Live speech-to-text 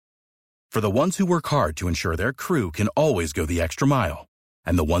For the ones who work hard to ensure their crew can always go the extra mile,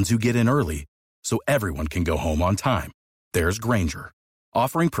 and the ones who get in early so everyone can go home on time, there's Grainger,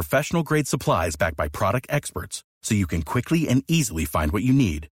 offering professional-grade supplies backed by product experts so you can quickly and easily find what you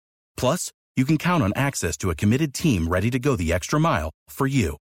need. Plus, you can count on access to a committed team ready to go the extra mile for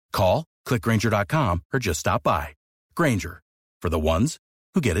you. Call, click Grainger.com, or just stop by. Grainger, for the ones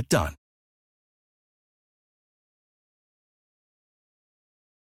who get it done.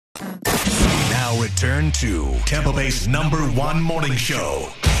 Now return to Tampa Bay's #1 morning show,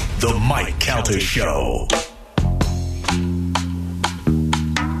 The Mike Calta Show.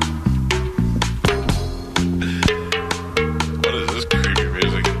 What is this creepy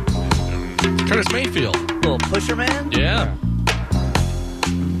music? Curtis Mayfield. Little Pusher Man? Yeah.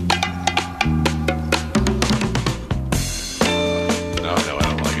 No, I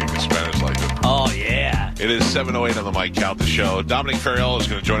don't like it because Spanish like it. Oh, yeah. It is 7:08 on the Mike Calta Show. Dominic Ferriello is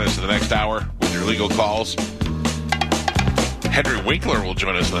going to join us in the next hour with your legal calls. Henry Winkler will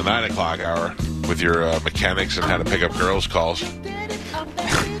join us in the 9 o'clock hour with your mechanics and how to pick up girls' calls.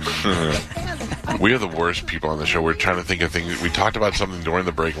 We are the worst people on the show. We're trying to think of things. We talked about something during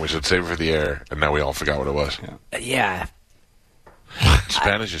the break and we said save it for the air, and now we all forgot what it was. Yeah.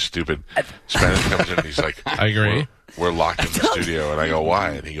 Spanish is stupid. Spanish comes in and he's like, I agree. We're locked in the studio. And I go,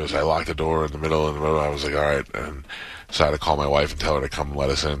 why? And he goes, I locked the door in the middle. I was like, all right. And so I had to call my wife and tell her to come and let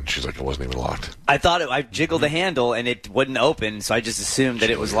us in. She's like, it wasn't even locked. I thought I jiggled the handle and it wouldn't open, so I just assumed that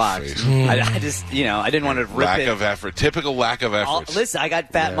it was locked. I just, I didn't want to rip lack it. of effort. Typical lack of effort. Listen, I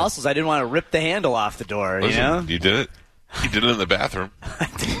got fat muscles. I didn't want to rip the handle off the door, Listen, you did it. You did it in the bathroom. I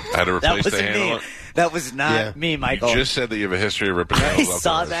had to replace the handle. That was not me, Michael. You just said that you have a history of ripping handles off. I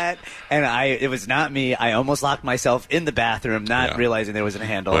saw that, and it was not me. I almost locked myself in the bathroom, not realizing there wasn't a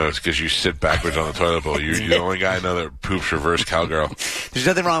handle. Well, it's because you sit backwards on the toilet bowl. You're the only guy I know that poops reverse cowgirl. There's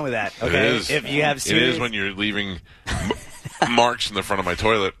nothing wrong with that, okay? It is. If you have it is when you're leaving marks in the front of my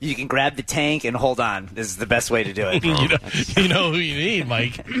toilet. You can grab the tank and hold on. This is the best way to do it. you know who you need,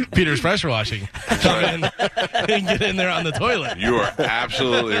 Mike. Peter's pressure washing. Come in and get in there on the toilet. You are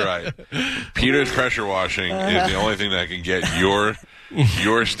absolutely right. Peter's pressure washing is the only thing that can get your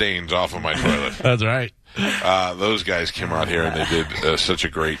stains off of my toilet. That's right. Those guys came out here and they did such a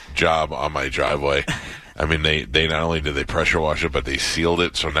great job on my driveway. I mean, they not only did they pressure wash it, but they sealed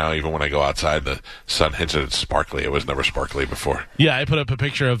it. So now even when I go outside, the sun hits it, it's sparkly. It was never sparkly before. Yeah, I put up a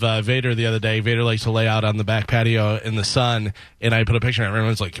picture of Vader the other day. Vader likes to lay out on the back patio in the sun, and I put a picture, and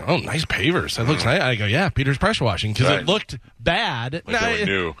everyone's like, oh, nice pavers. That looks nice. I go, yeah, Peter's pressure washing, because it looked bad. Like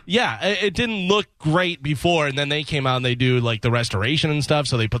new. Yeah, it didn't look great before, and then they came out and they do like the restoration and stuff,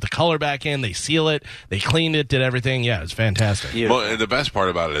 so they put the color back in, they seal it, they cleaned it, did everything. Yeah, it's fantastic. Well, and the best part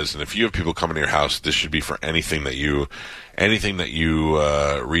about it is, and if you have people coming to your house, this should be for anything that you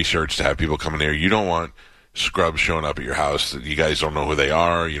research to have people coming here. You don't want scrubs showing up at your house. You guys don't know who they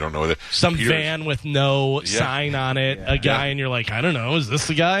are. You don't know who some van with no sign on it. A guy, and you're like, I don't know. Is this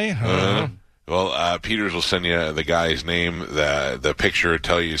the guy? I don't know. Well, Peters will send you the guy's name, the picture,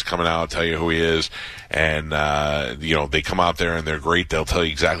 tell you he's coming out, tell you who he is, and they come out there and they're great. They'll tell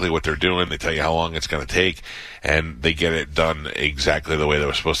you exactly what they're doing. They tell you how long it's going to take, and they get it done exactly the way that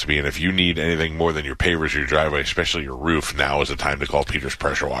was supposed to be. And if you need anything more than your pavers or your driveway, especially your roof, now is the time to call Peters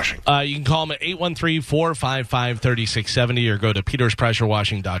Pressure Washing. You can call them at 813-455-3670 or go to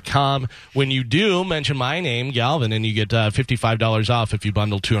peterspressurewashing.com. When you do, mention my name, Galvin, and you get $55 off if you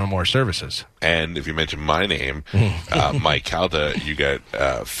bundle 2 or more services. And if you mention my name, Mike Calda, you get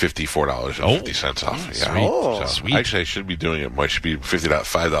 $54.50 off. Yeah. Sweet. Actually, I should be doing it. It should be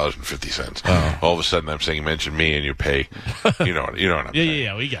 $5.50. All of a sudden, I'm saying mention me and you pay. You know what I'm saying.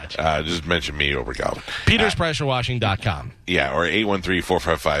 Yeah, we got you. Just mention me over Galvin. peterspressurewashing.com. Yeah, or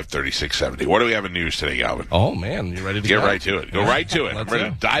 813-455-3670. What do we have in news today, Galvin? Oh, man. You ready to Get right to it. Go right to it. I'm ready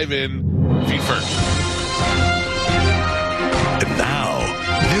to dive in feet first. And now,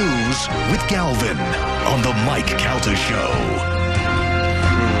 news with Galvin on the Mike Calta Show.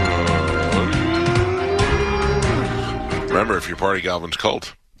 Remember, if you're part of Galvin's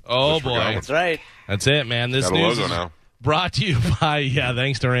cult. Oh, boy. That's right. That's it, man. This got a news logo is now. Brought to you by,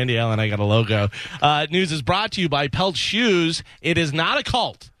 thanks to Randy Allen, I got a logo. News is brought to you by Pelt Shoes. It is not a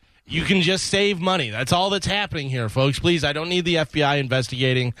cult. You can just save money. That's all that's happening here, folks. Please, I don't need the FBI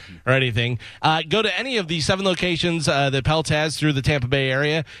investigating or anything. Go to any of the 7 locations that Pelt has through the Tampa Bay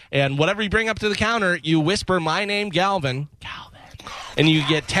area, and whatever you bring up to the counter, you whisper my name, Galvin. and you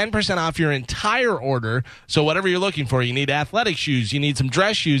get 10% off your entire order. So whatever you're looking for, you need athletic shoes, you need some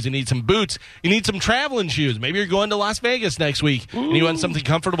dress shoes, you need some boots, you need some traveling shoes. Maybe you're going to Las Vegas next week, and you want something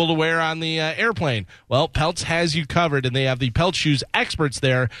comfortable to wear on the airplane. Well, Pelt's has you covered, and they have the Pelt Shoes experts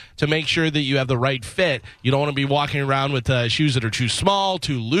there to make sure that you have the right fit. You don't want to be walking around with shoes that are too small,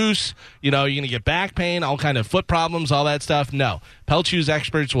 too loose. You're going to get back pain, all kind of foot problems, all that stuff. No. Pelt Shoes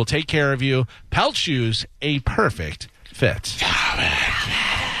experts will take care of you. Pelt Shoes, a perfect fit.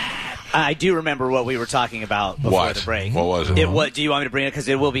 I do remember what we were talking about before the break. What was it? Do you want me to bring it? Because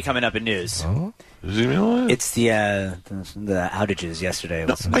it will be coming up in news. Oh? It's the outages yesterday.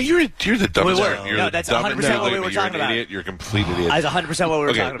 No, you're the dumbest. That's 100% what we were talking about. Idiot. You're a complete idiot. That's 100% what we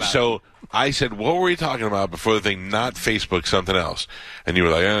were talking about. So I said, what were we talking about before the thing? Not Facebook, something else. And you were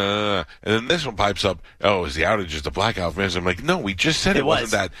like, And then this one pipes up, oh, it's the outages, the blackout. I'm like, no, we just said it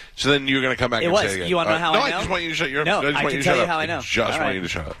wasn't that. So then you're going to come back and say it again. You want to know how I know? I just want you to shut your No, I can tell you how I know. I just want you to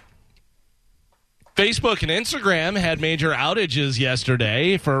shut up. Facebook and Instagram had major outages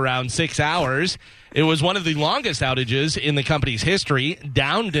yesterday for around 6 hours. It was one of the longest outages in the company's history.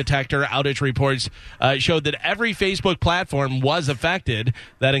 Down Detector outage reports showed that every Facebook platform was affected.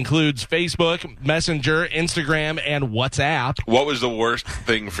 That includes Facebook, Messenger, Instagram, and WhatsApp. What was the worst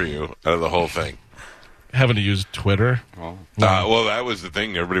thing for you out of the whole thing? Having to use Twitter. Well, that was the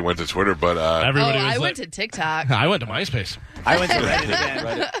thing. Everybody went to Twitter, but I went to TikTok. I went to MySpace. I went to Reddit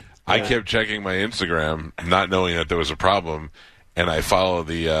again. I kept checking my Instagram, not knowing that there was a problem, and I follow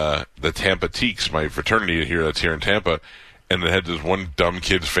the Tampa Teaks, my fraternity here that's here in Tampa, and it had this one dumb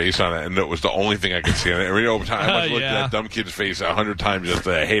kid's face on it, and it was the only thing I could see on it. Every time I looked at that dumb kid's face 100 times, just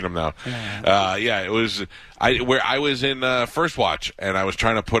I hate him now. It was where I was in First Watch, and I was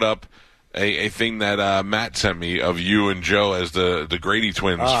trying to put up a thing that Matt sent me of you and Joe as the Grady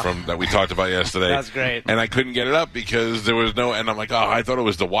twins that we talked about yesterday. That's great. And I couldn't get it up because there was no. And I'm like, I thought it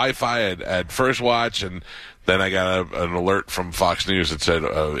was the Wi-Fi at First Watch, and then I got an alert from Fox News that said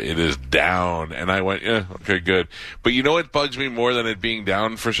it is down, and I went, okay, good. But you know what bugs me more than it being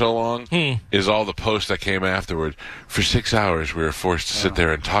down for so long is all the posts that came afterward. For 6 hours, we were forced to sit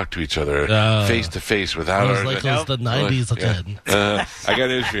there and talk to each other face to face without. It was like the 90s again. I got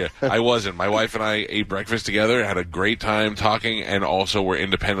news for you. I wasn't. My wife and I ate breakfast together, had a great time talking, and also were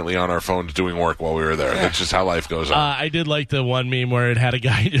independently on our phones doing work while we were there. That's just how life goes on. I did like the one meme where it had a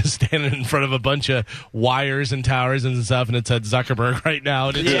guy just standing in front of a bunch of wires and towers and stuff, and it said Zuckerberg right now,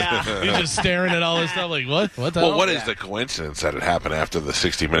 and he's just staring at all this stuff like, what the hell? Well, what is the coincidence that it happened after the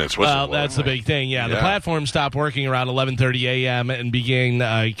 60 Minutes whistleblower? Well, that's the big thing. The platform stopped working around 11:30 a.m. and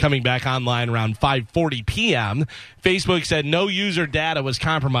began coming back online around 5:40 p.m. Facebook said no user data was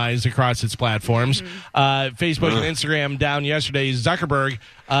compromised across its platforms. Facebook and Instagram down yesterday. Zuckerberg,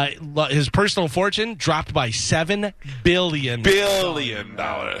 his personal fortune dropped by $7 billion.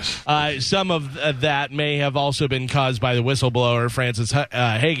 Some of that may have also been caused by the whistleblower, Francis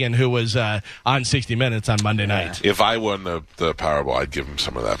Hagen, who was on 60 Minutes on Monday night. If I won the Powerball, I'd give him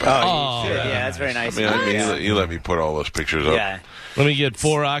some of that back. That's very nice. You let me put all those pictures up. Let me get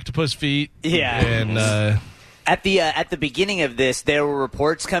 4 octopus feet. And at the beginning of this, there were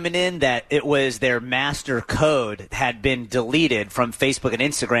reports coming in that it was their master code had been deleted from Facebook and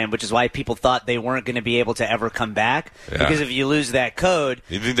Instagram, which is why people thought they weren't going to be able to ever come back. Because if you lose that code,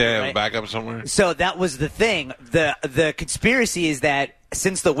 you think they have a backup somewhere? So that was the thing. The conspiracy is that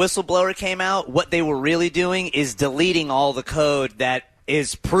since the whistleblower came out, what they were really doing is deleting all the code that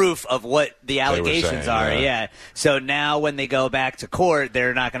is proof of what the allegations are. So now when they go back to court,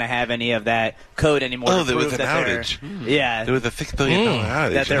 they're not going to have any of that code anymore. Oh, there was an outage. There was a $6 billion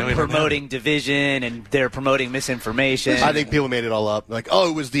outage. That they're promoting division and they're promoting misinformation. I think people made it all up. Like,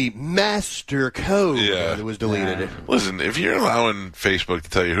 it was the master code that was deleted. Listen, if you're allowing Facebook to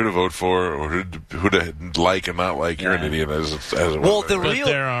tell you who to vote for or who to like and not like, you're an idiot but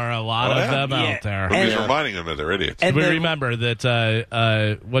there are a lot of them out there. Who's reminding them that they're idiots? And we remember that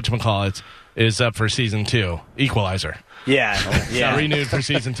whatchamacallit is up for season 2, Equalizer. Renewed for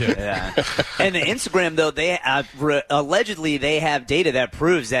season 2. And the Instagram, though, they allegedly they have data that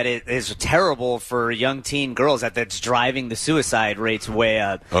proves that it is terrible for young teen girls. That's driving the suicide rates way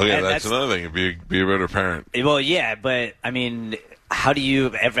up. That's another thing. Be a better parent. Well, but I mean, how do you?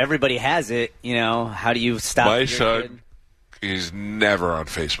 If everybody has it, how do you stop? My son is never on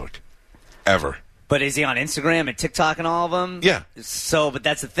Facebook, ever. But is he on Instagram and TikTok and all of them? Yeah. So, but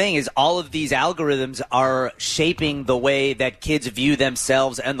that's the thing is all of these algorithms are shaping the way that kids view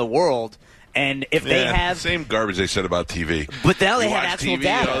themselves and the world. And if they have same garbage they said about TV, but now they you have watch actual TV,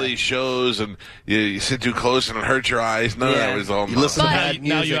 data. All these shows, and you sit too close and it hurts your eyes. None of that was all. You listen to But- bad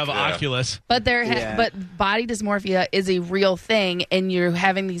Now you music. have Oculus. But but body dysmorphia is a real thing, and you're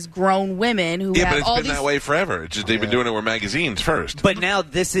having these grown women who Yeah, have but it's all been these. that way forever. It's just they've been doing it with magazines first. But now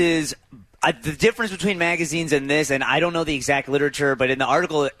this is the difference between magazines and this, and I don't know the exact literature, but in the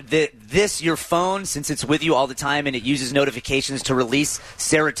article, your phone, since it's with you all the time and it uses notifications to release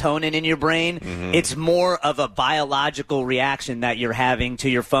serotonin in your brain, it's more of a biological reaction that you're having to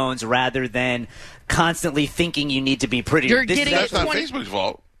your phones rather than constantly thinking you need to be prettier. You're getting That's it not 20 Facebook's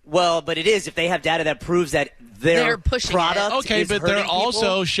fault. Well, but it is if they have data that proves that their They're pushing product Okay, is but hurting they're also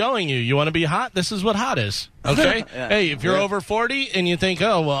people. showing you want to be hot? This is what hot is. Okay? Hey, if you're over 40 and you think,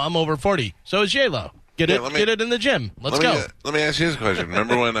 oh, well, I'm over 40, so is J-Lo. Get it in the gym. Let's go. Let me ask you this question.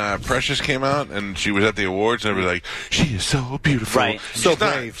 Remember when Precious came out and she was at the awards and everybody was like, she is so beautiful. Right. So She's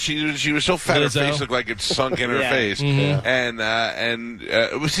not. brave. She was so fat her Lizzo. face looked like it sunk in her Yeah. face. And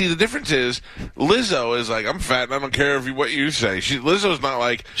see, the difference is Lizzo is like, I'm fat and I don't care what you say. Lizzo's not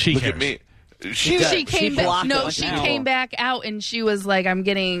like, She look cares. at me. She came back. blocked No, it she now. came back out and she was like, "I'm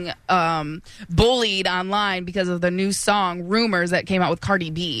getting bullied online because of the new song Rumors that came out with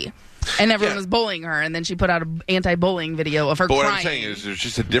Cardi B." And everyone was bullying her, and then she put out an anti-bullying video of her But crying. what I'm saying is there's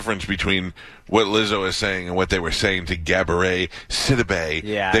just a difference between what Lizzo is saying and what they were saying to Gabourey Sidibe.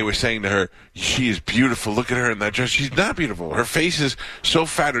 Yeah. They were saying to her, she is beautiful. Look at her in that dress. She's not beautiful. Her face is so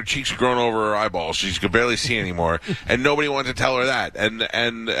fat, her cheeks are growing over her eyeballs. She could barely see anymore. And nobody wanted to tell her that. And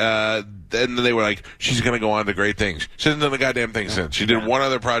then they were like, she's going to go on to great things. She hasn't done a goddamn thing since. She did one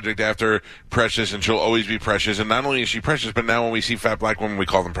other project after Precious, and she'll always be Precious. And not only is she Precious, but now when we see fat black women, we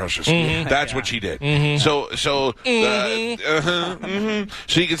call them Precious. That's what she did. So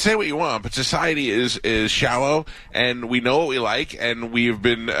you can say what you want, but society is shallow, and we know what we like, and we've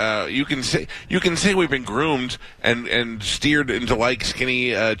been you can say we've been groomed and steered into like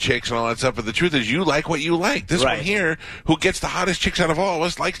skinny chicks and all that stuff. But the truth is, you like what you like. This one Right. here, who gets the hottest chicks out of all of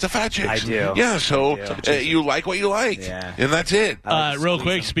us, likes the fat chicks. I do. Yeah, so you like what you like, Yeah. and that's it. Real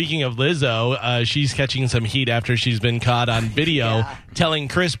quick, speaking of Lizzo, she's catching some heat after she's been caught on video telling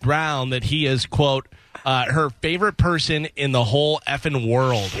Chris Brown that he is, quote, her favorite person in the whole effing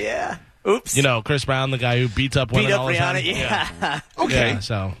world. Yeah. Oops. You know, Chris Brown, the guy who beats up women Beat up all the time. Rihanna. Yeah. Okay, Yeah,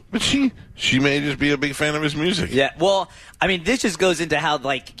 so. but she may just be a big fan of his music. Yeah, well, I mean, this just goes into how,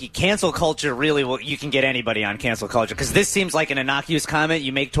 like, cancel culture really you can get anybody on cancel culture. Because this seems like an innocuous comment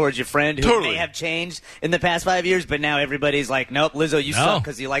you make towards your friend who Totally. may have changed in the past 5 years, but now everybody's like, nope, Lizzo, you suck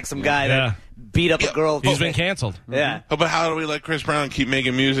because you like some guy that beat up a girl. He's been canceled. Yeah. Oh, but how do we let Chris Brown keep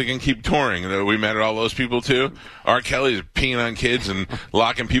making music and keep touring? We mad at all those people, too? R. Kelly's peeing on kids and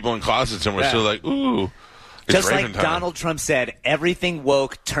locking people in closets, and we're still like, ooh. It's Just like Raven time. Donald Trump said, everything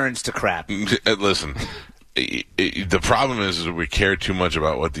woke turns to crap. Listen, the problem is we care too much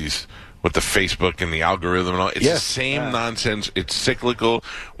about what the Facebook and the algorithm and all. It's the same nonsense. It's cyclical.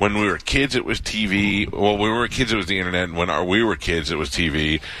 When we were kids, it was TV. Well, when we were kids, it was the internet. And when we were kids, it was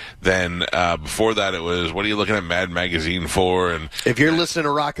TV. Then before that, it was, what are you looking at Mad Magazine for? And If you're listening to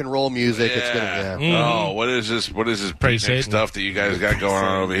rock and roll music, it's gonna. Oh, what is this? What is this Praise beatnik Satan. stuff that you guys got going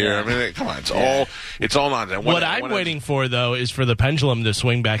on over here? I mean, come on, it's all nonsense. What I'm waiting for, though, is for the pendulum to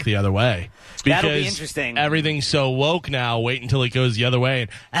swing back the other way. Because That'll be interesting. Everything's so woke now. Wait until it goes the other way,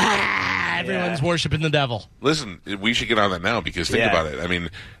 and everyone's worshiping the devil. Listen, we should get on that now because think about it. I mean,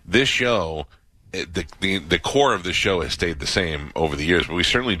 this show, the core of the show has stayed the same over the years, but we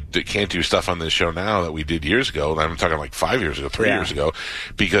certainly can't do stuff on this show now that we did years ago. And I'm talking like 5 years ago, 3 years ago,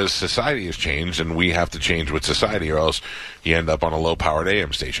 because society has changed, and we have to change with society, or else you end up on a low-powered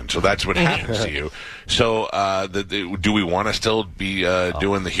AM station. So that's what happens to you. So do we want to still be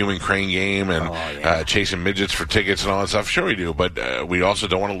doing the human crane game and chasing midgets for tickets and all that stuff? Sure we do, but we also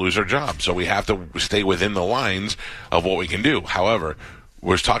don't want to lose our job. So we have to stay within the lines of what we can do. However, we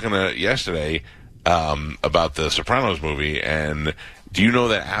was talking yesterday about the Sopranos movie, and do you know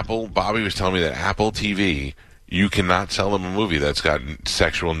that Bobby was telling me that Apple TV, you cannot sell them a movie that's got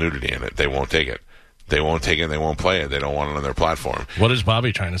sexual nudity in it. They won't take it. They won't take it, they won't play it. They don't want it on their platform. What is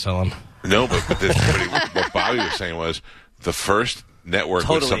Bobby trying to sell him? No, but what Bobby was saying was the first network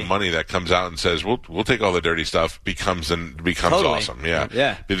with some money that comes out and says we'll take all the dirty stuff becomes awesome.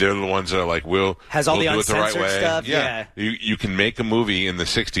 Yeah. They're the ones that are like has all we'll the do it the right uncensored way. stuff. Yeah. You can make a movie in the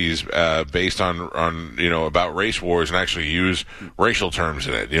 60s based on about race wars and actually use racial terms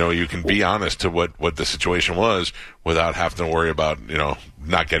in it. You can be honest to what the situation was without having to worry about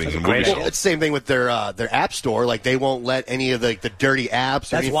not getting the movie sold. Well, it's the same thing with their app store. Like they won't let any of the dirty apps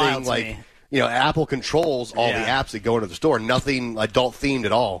or That's anything wild to like. me. Apple controls all the apps that go into the store. Nothing adult themed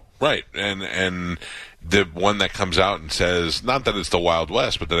at all. Right, and the one that comes out and says, not that it's the Wild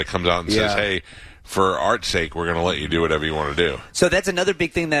West, but that it comes out and says, hey, for art's sake, we're going to let you do whatever you want to do. So that's another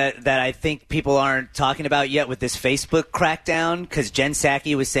big thing that I think people aren't talking about yet with this Facebook crackdown, because Jen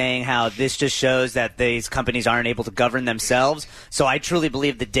Psaki was saying how this just shows that these companies aren't able to govern themselves. So I truly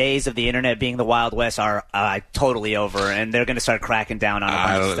believe the days of the Internet being the Wild West are totally over, and they're going to start cracking down on a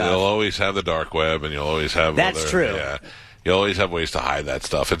bunch of stuff. You'll always have the dark web, and you'll always have That's true. Yeah. You always have ways to hide that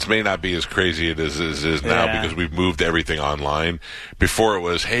stuff. It may not be as crazy as it is now because we've moved everything online. Before it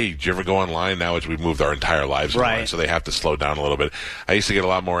was, hey, did you ever go online? Now we've moved our entire lives online, so they have to slow down a little bit. I used to get a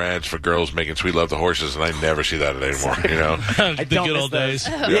lot more ads for girls making Sweet Love the Horses, and I never see that anymore. The good old days.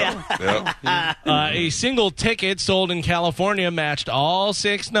 A single ticket sold in California matched all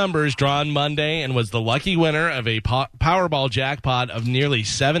 6 numbers drawn Monday and was the lucky winner of a Powerball jackpot of nearly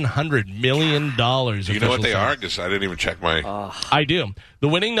 $700 million. Do you know what they are? Because I didn't even check my... I do. The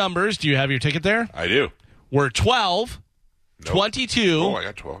winning numbers, do you have your ticket there? I do. Were 12, 22, I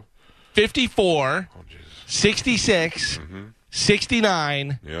got 12. 54, 66,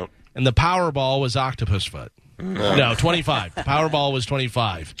 69, and the Powerball was octopus foot. No, 25. The Powerball was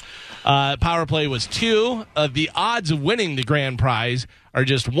 25. Power Play was 2. The odds of winning the grand prize are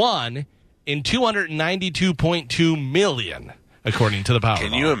just 1 in 292.2 million. According to the Powerball.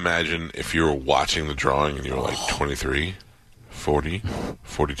 Can you imagine if you were watching the drawing and you were like 23, 40,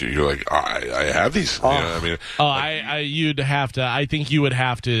 42? You're like, I have these. You know, I mean, you'd have to. I think you would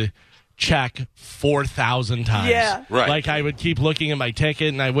have to check 4,000 times. Yeah, right. Like I would keep looking at my ticket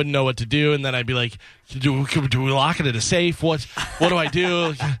and I wouldn't know what to do, and then I'd be like, do we lock it in a safe? What do I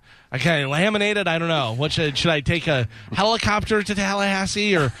do? I can't laminate it. I don't know. What should I take a helicopter to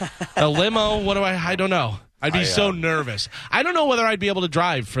Tallahassee or a limo? What do I don't know. I'd be so nervous. I don't know whether I'd be able to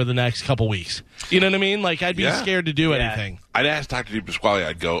drive for the next couple weeks. You know what I mean? Like, I'd be scared to do anything. I'd ask Dr. DePasquale,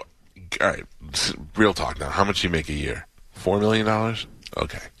 I'd go, all right, real talk now. How much do you make a year? $4 million?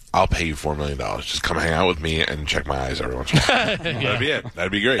 Okay. I'll pay you $4 million. Just come hang out with me and check my eyes every once in a while. That'd be it.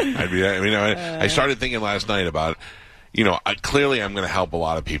 That'd be great. I started thinking last night about, clearly I'm going to help a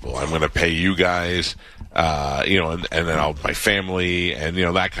lot of people. I'm going to pay you guys, and then my family and,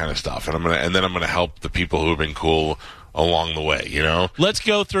 that kind of stuff. And then I'm going to help the people who have been cool along the way, Let's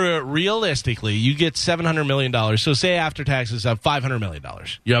go through it realistically. You get $700 million. So say after taxes have $500 million.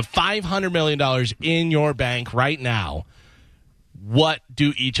 You have $500 million in your bank right now. What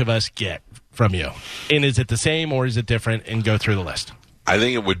do each of us get from you? And is it the same or is it different? And go through the list. I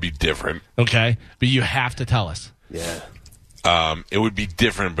think it would be different. Okay. But you have to tell us. Yeah. It would be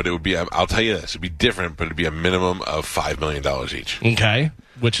different, but it would be, I'll tell you this, it'd be different, but it'd be a minimum of $5 million each. Okay.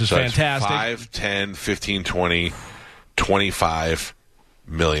 Which is fantastic. 5, 10, 15, 20, $25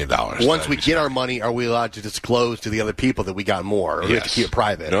 million. Once we get our money, are we allowed to disclose to the other people that we got more? Or do we have to keep it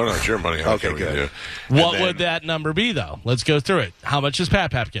private? No, it's your money. Okay, good. What would that number be, though? Let's go through it. How much does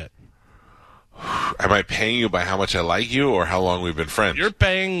Pap get? Am I paying you by how much I like you or how long we've been friends? You're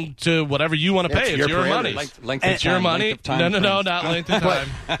paying to whatever you want to pay. It's your money. It's your money. No, not length of time.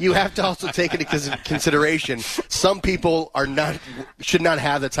 But you have to also take into consideration some people should not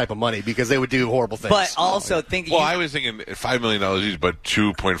have that type of money because they would do horrible things. But also I was thinking $5 million each, but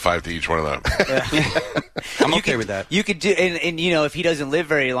 2.5 to each one of them. I'm okay with that. You could do, and if he doesn't live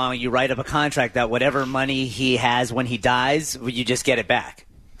very long, you write up a contract that whatever money he has when he dies, you just get it back.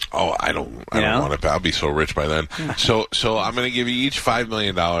 Oh, I don't want to. I'll be so rich by then. So I'm going to give you each $5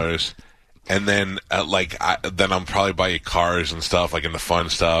 million, and then then I'll probably buy you cars and stuff, like in the fun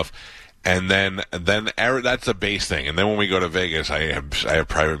stuff, and then that's the base thing. And then when we go to Vegas, I have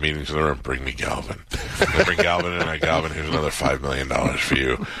private meetings in the room. Bring me Galvin. I bring Galvin in. Galvin, here's another $5 million for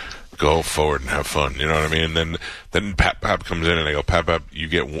you. Go forward and have fun. You know what I mean? And then Pap comes in and I go, Pap, you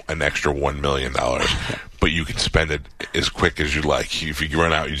get an extra $1 million, but you can spend it as quick as you like. If you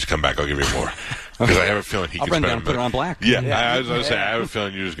run out, you just come back. I'll give you more. Because I have a feeling he can spend it. I'll run down and put it on black. Yeah. I was going to say, I have a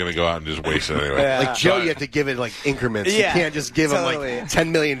feeling you're just going to go out and just waste it anyway. Like Joe, you have to give it like increments. You can't just give him like $10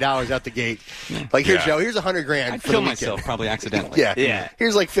 million out the gate. Like, here, Joe, here's $100,000 I'd for the kill weekend. myself probably accidentally. Yeah.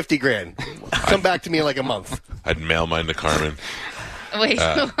 Here's like $50,000. Come back to me in like a month. I'd mail mine to Carmen. Wait.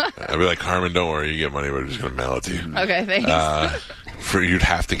 I'd be like, Carmen, don't worry, you get money. We're just going to mail it to you. Okay, thanks. You'd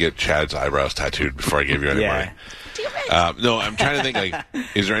have to get Chad's eyebrows tattooed before I gave you any money. No, I'm trying to think,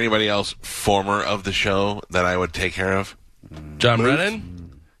 is there anybody else former of the show that I would take care of? John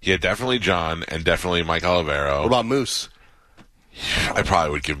Brennan? Yeah, definitely John and definitely Mike Olivero. What about Moose? I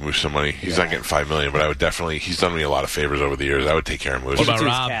probably would give Moose some money. He's not getting $5 million, but I would definitely. He's done me a lot of favors over the years. I would take care of Moose. What about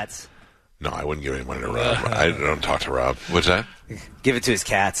Rob? Cats. No, I wouldn't give any money to Rob. I don't talk to Rob. What's that? Give it to his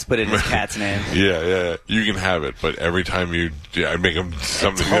cats. Put it in his cat's name. Yeah. You can have it, but every time I make him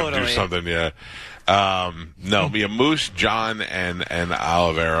something, you have to do something. Yeah. No, be a Moose, John, and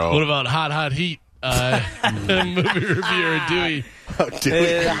Olivero. What about Hot Heat? Movie reviewer Dewey. I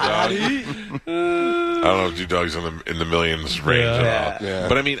don't know if G-Dog's in the millions range at all. Yeah.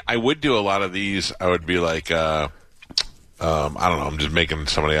 But I mean, I would do a lot of these. I would be like, I don't know. I'm just making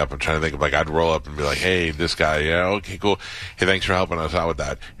somebody up. I'm trying to think of I'd roll up and be like, hey, this guy, yeah, okay, cool. Hey, thanks for helping us out with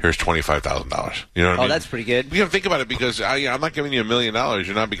that. Here's $25,000. You know what I mean? Oh, that's pretty good. You got to think about it because I'm not giving you $1 million.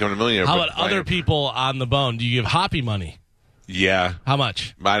 You're not becoming a millionaire. How about other people on the bone? Do you give Hoppy money? Yeah. How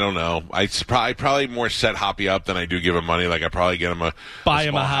much? I don't know. I probably more set Hoppy up than I do give him money. Like I probably get him buy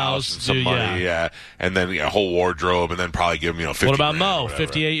him a house and some money, and then a whole wardrobe, and then probably give him 50. What about Mo?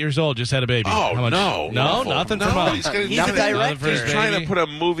 58 years old, just had a baby. Oh, how much? no, nothing for Mo. He's a director. He's trying to put a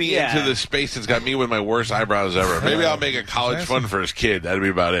movie into the space that's got me with my worst eyebrows ever. Maybe I'll make a college fund for his kid. That'd be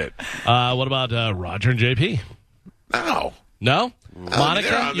about it. What about Roger and JP? No.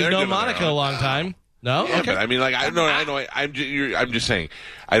 Monica, you've known Monica a long time. No, yeah, okay. But I mean, I know. I'm just saying,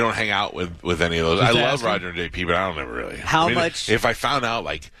 I don't hang out with any of those. I love Roger and JP, but I don't ever really. How much? If I found out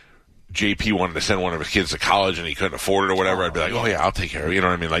JP wanted to send one of his kids to college and he couldn't afford it or whatever, I'd be like, oh yeah, I'll take care of it. You know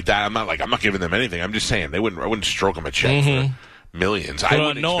what I mean? Like that. I'm not giving them anything. I'm just saying I wouldn't stroke them a check for millions. I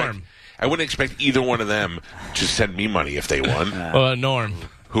wouldn't expect either one of them to send me money if they won. Norm.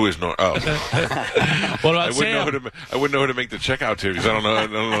 Who is Norm? Oh, what about Sam? I wouldn't know who to make the check out to because I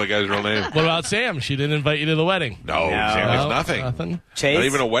don't know the guy's real name. What about Sam? She didn't invite you to the wedding. No, Sam is nothing. Chase? Not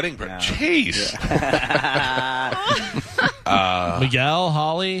even a wedding. Chase. Miguel,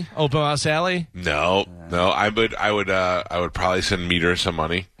 Holly, Open House Sally. No. I would probably send Meter some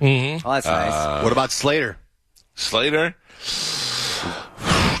money. Mm-hmm. Oh, that's nice. What about Slater? Slater?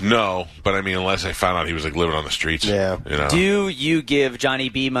 No, but I mean, unless I found out he was living on the streets. Yeah. You know? Do you give Johnny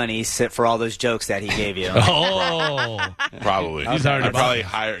B money for all those jokes that he gave you? Probably. He's already I'd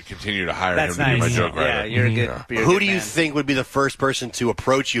probably continue to hire him to be my joke writer. Yeah, you're a good. You're Who a do good you man. think would be the first person to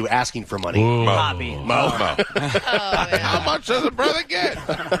approach you asking for money? Bobby. Mo. How much does a brother get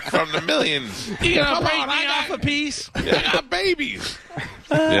from the millions? You gonna break me off a piece? I got babies.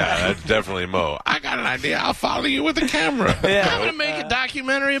 Yeah, that's definitely Mo. I got an idea. I'll follow you with a camera. I'm going to make a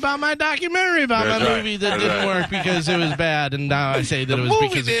documentary about my documentary about my movie that didn't work because it was bad, and now I say that it was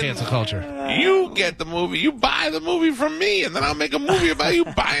because of cancel culture. You get the movie. You buy the movie from me, and then I'll make a movie about you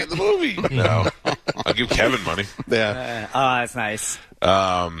buying the movie. No. I'll give Kevin money. Yeah. Oh, that's nice.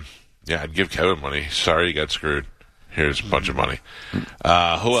 Yeah, I'd give Kevin money. Sorry you got screwed. Here's a bunch of money. Who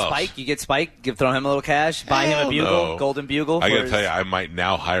else? Spike, you get Spike. Throw him a little cash. Buy him a bugle, golden bugle. I got to tell you, I might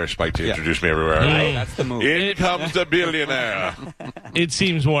now hire Spike to introduce me everywhere. Right, that's the move. In comes the billionaire. It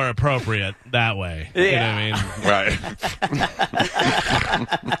seems more appropriate that way. Yeah. You know what I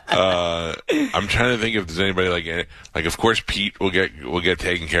mean? Right. I'm trying to think if there's anybody like. Of course, Pete will get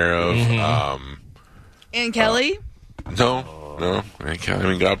taken care of. And Kelly? No. I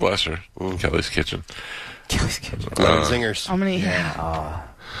mean, God bless her. Kelly's Kitchen. Singers. How many?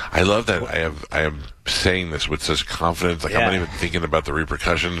 I love that I am saying this with such confidence. I'm not even thinking about the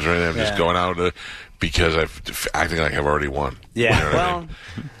repercussions or anything. I'm just going out because I'm acting like I've already won. Yeah. You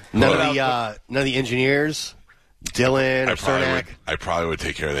know what I mean? None of the engineers, Dylan or Cernak. I probably would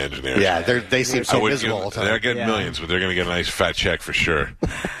take care of the engineers. Yeah, they seem so visible all the time. They're getting millions, but they're going to get a nice fat check for sure.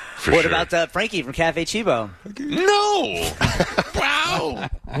 What about Frankie from Cafe Chibo? No. Wow.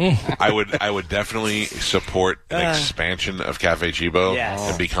 I would definitely support an expansion of Cafe Chibo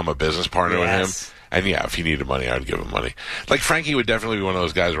and become a business partner with him. And yeah, if he needed money, I'd give him money. Like Frankie would definitely be one of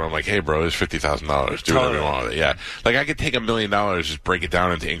those guys where I'm like, hey, bro, it's $50,000. Do whatever you want with it. Yeah, like I could take $1 million, just break it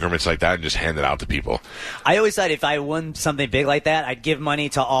down into increments like that, and just hand it out to people. I always thought if I won something big like that, I'd give money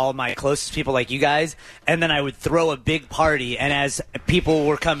to all my closest people, like you guys, and then I would throw a big party. And as people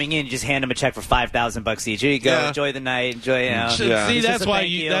were coming in, you just hand them a check for $5,000 each. Here you go. Enjoy the night. Enjoy. See, that's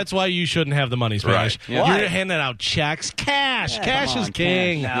why you shouldn't have the money, Spanish. Right. Yeah. You're handing out checks, cash. Cash is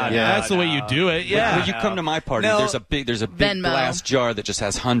king. That's the way you do it. Yeah. When you come to my party, there's a big Venmo. glass jar that just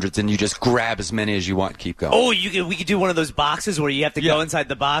has hundreds, and you just grab as many as you want. Keep going. Oh, we could do one of those boxes where you have to go inside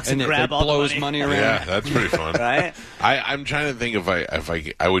the box and grab it all blows the money around. Yeah, that's pretty fun. Right? I'm trying to think if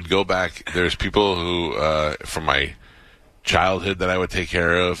I would go back. There's people who from my childhood that I would take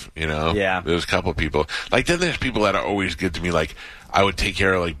care of. You know, there's a couple of people. Like then there's people that are always good to me. Like I would take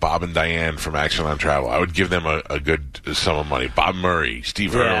care of like Bob and Diane from Action on Travel. I would give them a good sum of money. Bob Murray,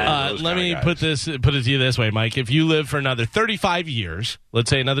 Steve Earle. Let me put it to you this way, Mike. If you live for another 35 years, let's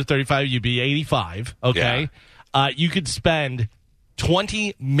say another 35, you'd be 85. Okay, you could spend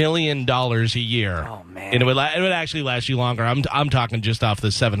 $20 million a year. Oh, man. And it would actually last you longer. I'm talking just off the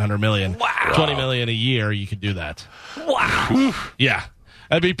 $700 million. Wow. $20 million a year, you could do that. Wow. Yeah.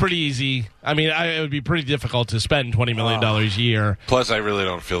 That'd be pretty easy. I mean, it would be pretty difficult to spend $20 million a year. Plus, I really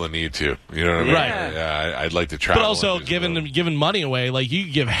don't feel the need to. You know what I mean? Right. Yeah, I'd like to travel. But also, giving money away, like you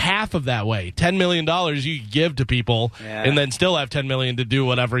could give half of that way. $10 million you could give to people, and then still have $10 million to do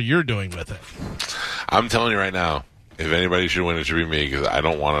whatever you're doing with it. I'm telling you right now, if anybody should win, it should be me because I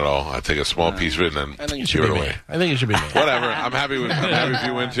don't want it all. I take a small piece of it and then give it away. I think it should be me. Whatever. I'm happy if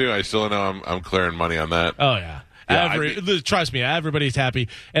you win too. I still know I'm clearing money on that. Oh yeah. Trust me, everybody's happy,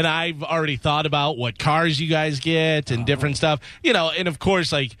 and I've already thought about what cars you guys get and different stuff. And of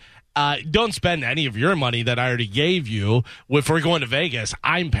course, like. Don't spend any of your money that I already gave you. If we're going to Vegas,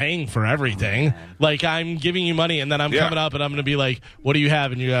 I'm paying for everything. Like, I'm giving you money, and then I'm coming up, and I'm going to be like, what do you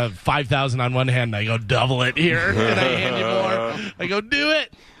have? And you have $5,000 on one hand, and I go, double it here. And I hand you more. I go, do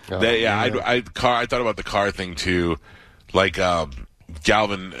it. I thought about the car thing, too. Like,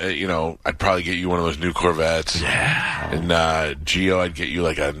 Galvin, I'd probably get you one of those new Corvettes. Yeah. And Gio, I'd get you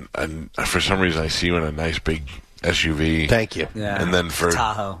like for some reason, I see you in a nice big SUV. Thank you. Yeah. And then for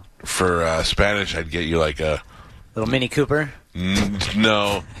Tahoe. For Spanish, I'd get you like a little Mini Cooper.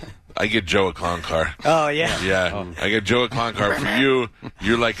 No, I get Joe a clown car. Oh yeah. Yeah, I get Joe a clown car. For you,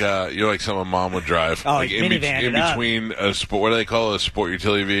 you're like someone Mom would drive. Oh, like in between a sport. What do they call it? A sport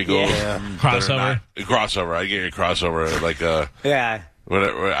utility vehicle? Yeah. Crossover. Crossover. I get you a crossover like a yeah.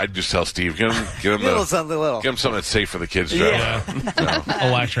 Whatever. I'd just tell Steve, get him something little. Get him something that's safe for the kids to drive. Yeah.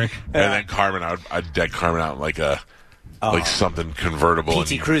 Electric. And then Carmen, I'd deck Carmen out in like something convertible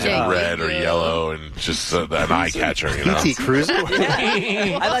PT and Cruiser. red or yellow and just an eye catcher. PT Cruiser?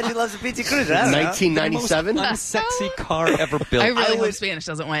 I thought you loved the PT Cruiser. 1997? Unsexy car ever built. I really hope Spanish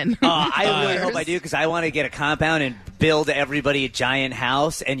doesn't win. I really hope I do because I want to get a compound and build everybody a giant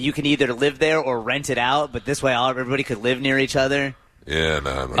house, and you can either live there or rent it out, but this way everybody could live near each other. Yeah,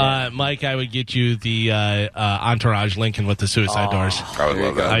 no. Mike, I would get you the Entourage Lincoln with the suicide doors. I would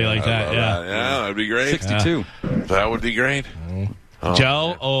love that. How you like that? Yeah. Yeah, that would be great. 62. That would be great.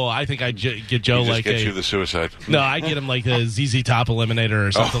 Joe? Oh, I think I'd get Joe like get you the suicide. No, I get him like the ZZ Top Eliminator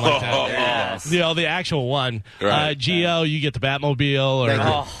or something like that. Yes. The actual one. Right. Gio, you get the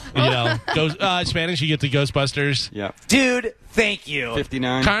Batmobile, or Spanish, you get the Ghostbusters. Yeah. Dude, thank you.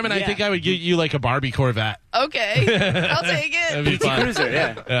 59. Carmen, I think I would get you like a Barbie Corvette. Okay, I'll take That'd it. be fun. Cruiser,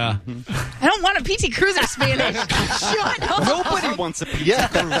 yeah. Yeah. I don't want a PT Cruiser Spanish. Shut up. Nobody wants a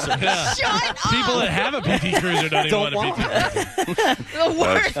PT Cruiser. Yeah. Shut up. People that have a PT Cruiser don't even want a PT Cruiser. The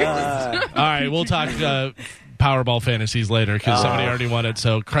worst. All right, we'll talk Powerball fantasies later because somebody already won it.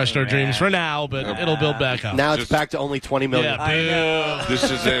 So crushed our dreams for now, but it'll build back up. Now it's back to only $20 million. Yeah, This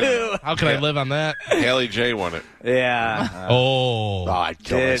is it. how can I live on that? Haley J won it. Yeah. Oh, I'd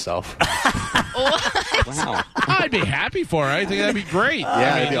kill myself. Wow. I'd be happy for her. I think that'd be great.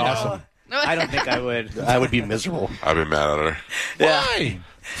 Yeah, that'd be awesome. I don't think I would. I would be miserable. I've been mad at her Why?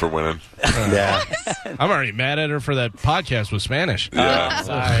 for winning. Yeah. I'm already mad at her for that podcast with Spanish. Yeah,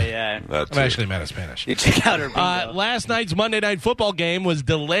 Sorry, yeah. that I'm too. actually mad at Spanish. You check out her bingo. Last night's Monday Night Football game was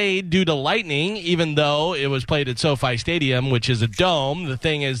delayed due to lightning, even though it was played at SoFi Stadium, which is a dome. The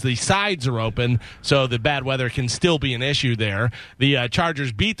thing is the sides are open, so the bad weather can still be an issue there. The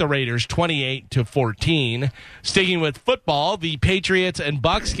Chargers beat the Raiders 28-14. Sticking with football, the Patriots and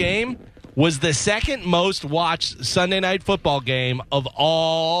Bucks game was the second most watched Sunday Night Football game of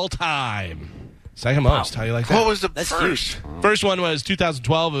all time. Second most. How you like that? What was the That's first? First one was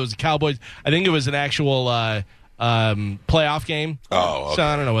 2012. It was the Cowboys. I think it was an actual playoff game. Oh, okay. So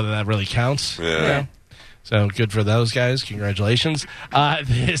I don't know whether that really counts. Yeah. So good for those guys. Congratulations.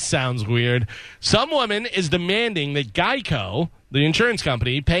 This sounds weird. Some woman is demanding that Geico, the insurance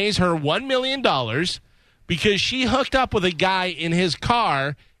company, pays her $1 million because she hooked up with a guy in his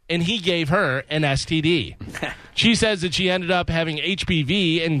car and he gave her an STD. She says that she ended up having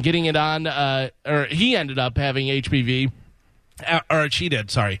HPV and getting it on, or he ended up having HPV. Or she did,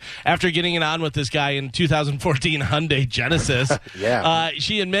 sorry. After getting it on with this guy in 2014 Hyundai Genesis. Yeah.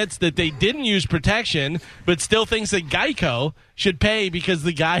 She admits that they didn't use protection, but still thinks that Geico should pay because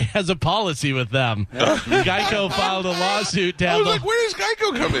the guy has a policy with them. Geico filed a lawsuit to I have, was like, where does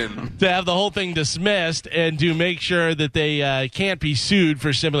Geico come in? to have the whole thing dismissed and to make sure that they can't be sued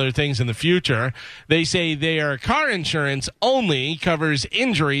for similar things in the future. They say their car insurance only covers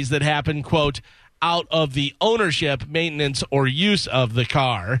injuries that happen, quote, out of the ownership, maintenance, or use of the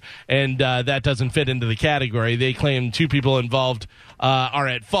car, and that doesn't fit into the category. They claim two people involved are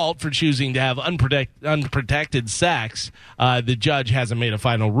at fault for choosing to have unprotected sex. The judge hasn't made a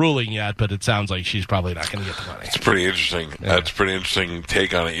final ruling yet, but it sounds like she's probably not going to get the money. It's pretty interesting. Yeah. That's a pretty interesting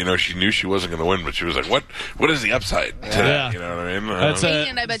take on it. You know, she knew she wasn't going to win, but she was like, what is the upside to that? You know what I mean?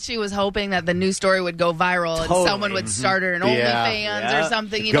 And I bet she was hoping that the news story would go viral and someone would start her an OnlyFans or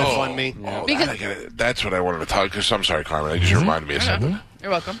something. You know? GoFundMe. Oh, that's what I wanted to talk, because I'm sorry, Carmen. I just reminded me of something.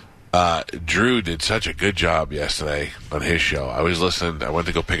 You're welcome. Drew did such a good job yesterday on his show. I was listening. I went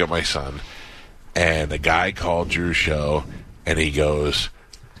to go pick up my son, and a guy called Drew's show, and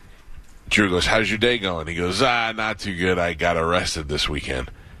Drew goes, "How's your day going?" He goes, "Not too good. I got arrested this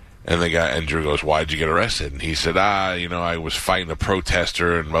weekend." And Drew goes, "Why'd you get arrested?" And he said, I was fighting a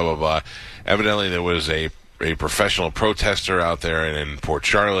protester and blah, blah, blah. Evidently, there was a professional protester out there in Port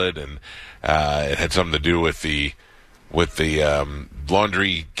Charlotte, and it had something to do with the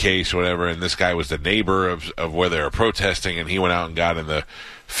laundry case or whatever, and this guy was the neighbor of where they were protesting, and he went out and got in the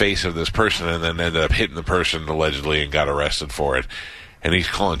face of this person and then ended up hitting the person allegedly and got arrested for it. And he's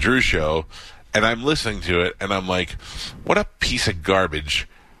calling Drew's show, and I'm listening to it, and I'm like, what a piece of garbage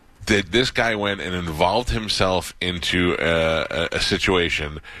that this guy went and involved himself into a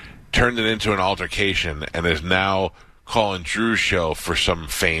situation, turned it into an altercation, and is now calling Drew's show for some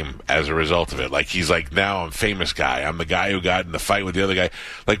fame as a result of it. Like, he's like, now I'm famous guy. I'm the guy who got in the fight with the other guy.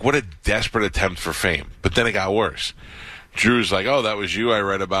 Like, what a desperate attempt for fame. But then it got worse. Drew's like, oh, that was you. I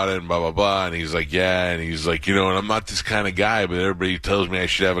read about it and blah, blah, blah. And he's like, yeah. And he's like, and I'm not this kind of guy, but everybody tells me I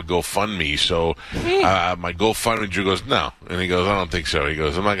should have a GoFundMe. So my GoFundMe, Drew goes, no. And he goes, I don't think so. He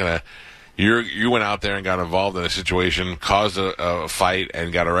goes, I'm not going to. You went out there and got involved in a situation, caused a fight,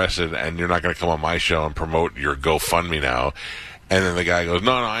 and got arrested, and you're not going to come on my show and promote your GoFundMe now. And then the guy goes,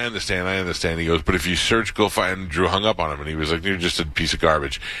 no, I understand. He goes, but if you search GoFundMe, and Drew hung up on him, and he was like, you're just a piece of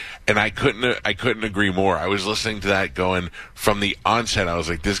garbage. And I couldn't agree more. I was listening to that going from the onset. I was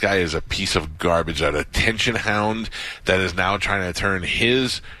like, this guy is a piece of garbage, an attention hound that is now trying to turn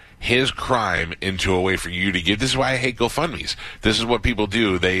his crime into a way for you to give. This is why I hate GoFundMes. This is what people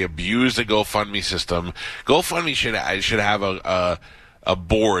do. They abuse the GoFundMe system. GoFundMe should have a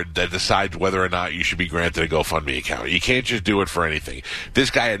board that decides whether or not you should be granted a GoFundMe account. You can't just do it for anything. This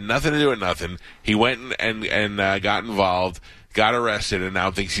guy had nothing to do with nothing. He went and got involved, got arrested, and now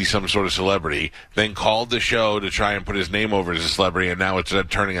thinks he's some sort of celebrity, then called the show to try and put his name over as a celebrity, and now it's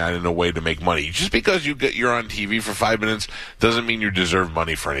turning out in a way to make money. Just because you're on TV for 5 minutes doesn't mean you deserve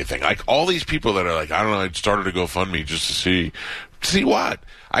money for anything. Like, all these people that are like, I don't know, I started a GoFundMe just to see what?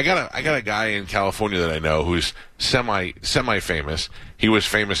 I got a guy in California that I know who's semi famous. He was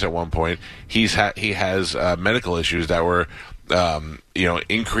famous at one point. He has medical issues that were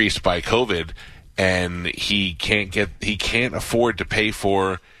increased by COVID, and he can't afford to pay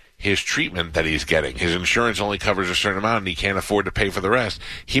for his treatment that he's getting. His insurance only covers a certain amount, and he can't afford to pay for the rest.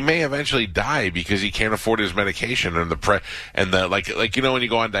 He may eventually die because he can't afford his medication and like when you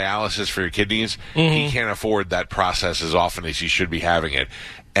go on dialysis for your kidneys, he can't afford that process as often as he should be having it.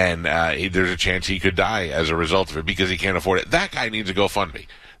 And there's a chance he could die as a result of it because he can't afford it. That guy needs a GoFundMe.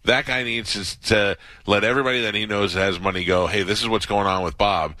 That guy needs to let everybody that he knows that has money go, hey, this is what's going on with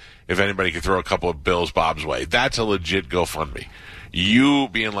Bob. If anybody could throw a couple of bills Bob's way. That's a legit GoFundMe. You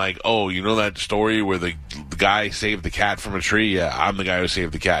being like, oh, you know that story where the guy saved the cat from a tree? Yeah, I'm the guy who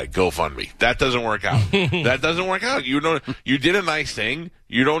saved the cat. GoFundMe. That doesn't work out. That doesn't work out. You did a nice thing.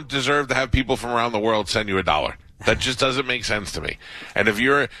 You don't deserve to have people from around the world send you $1. That just doesn't make sense to me. And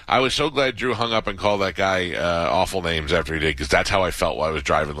I was so glad Drew hung up and called that guy awful names after he did, because that's how I felt while I was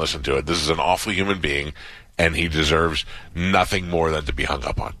driving listening to it. This is an awful human being, and he deserves nothing more than to be hung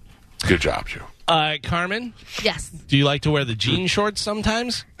up on. Good job, Drew. Carmen? Yes. Do you like to wear the jean shorts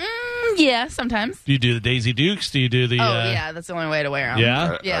sometimes? Yeah, sometimes. Do you do the Daisy Dukes? Do you do the... yeah, that's the only way to wear them.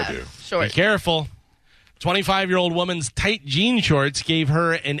 Yeah? Yeah, I do. short. Be careful. 25-year-old woman's tight jean shorts gave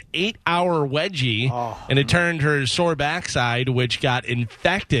her an 8-hour wedgie, and it turned her sore backside, which got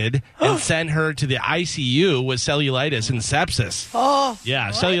infected and sent her to the ICU with cellulitis and sepsis.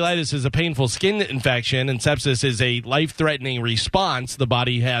 Yeah, cellulitis is a painful skin infection, and sepsis is a life-threatening response the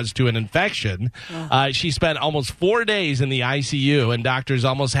body has to an infection. She spent almost 4 days in the ICU, and doctors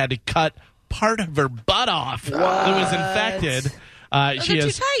almost had to cut part of her butt off that was infected.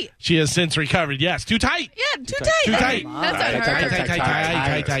 She has since recovered. Yes, too tight. Yeah, too tight. Too tight.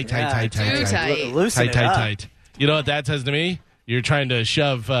 Tight. You know what that says to me? You're trying to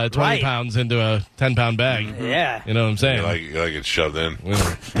shove 20 pounds into a 10-pound bag. Yeah. You know what I'm saying? You like it shoved in.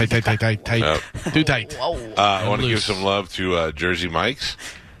 Tight. Too tight. I want to give some love to Jersey Mike's.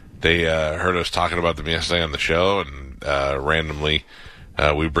 They heard us talking about them yesterday on the show and randomly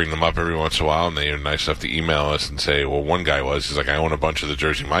we bring them up every once in a while, and they are nice enough to email us and say, well, one guy he's like, I own a bunch of the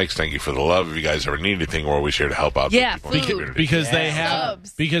Jersey Mikes. Thank you for the love. If you guys ever need anything, we're always here to help out. Yeah, the people in the food.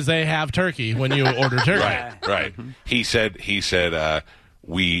 because they have turkey when you order turkey. Right. He said,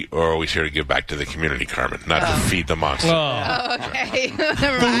 we are always here to give back to the community, Carmen, not to feed the monster. Oh, okay.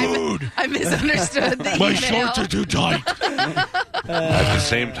 Never mind. I misunderstood the My email. shorts are too tight. At the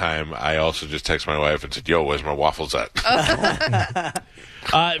same time, I also just texted my wife and said, yo, where's my waffles at?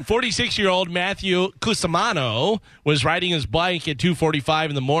 46-year-old Matthew Cusimano was riding his bike at 2:45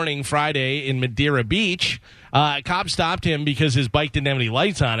 in the morning Friday in Madeira Beach. Cops stopped him because his bike didn't have any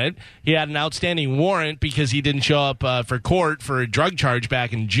lights on it. He had an outstanding warrant because he didn't show up for court for a drug charge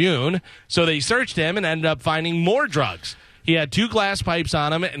back in June. So they searched him and ended up finding more drugs. He had 2 glass pipes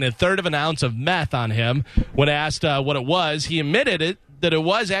on him and 1/3 of an ounce of meth on him. When asked what it was, he admitted that it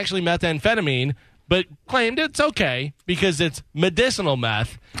was actually methamphetamine, but claimed it's okay because it's medicinal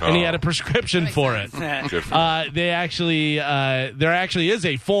meth, and he had a prescription for it. Good for you. There actually is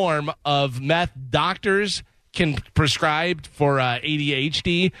a form of meth doctors can prescribe for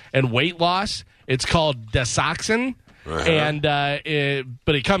ADHD and weight loss. It's called Desoxin. And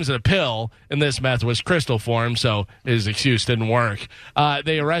but it comes in a pill, and this meth was crystal form, so his excuse didn't work.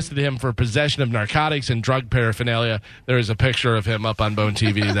 They arrested him for possession of narcotics and drug paraphernalia. There is a picture of him up on Bone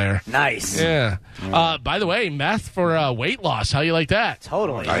TV there. Nice. Yeah. By the way, meth for weight loss. How you like that?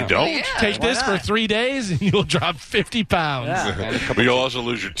 Totally. I don't. Yeah. Take Why this for not? 3 days, and you'll drop 50 pounds. Yeah. But you'll also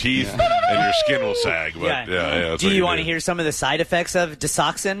lose your teeth, and your skin will sag. But that's Do what you want to do. hear some of the side effects of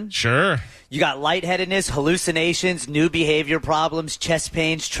Desoxin? Sure. You got lightheadedness, hallucinations, new behavior problems, chest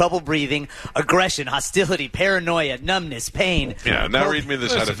pains, trouble breathing, aggression, hostility, paranoia, numbness, pain. Yeah, now read me the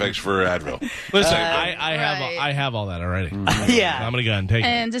side effects for Advil. Listen, Right. I have all that already. Yeah. I'm gonna go ahead and take it.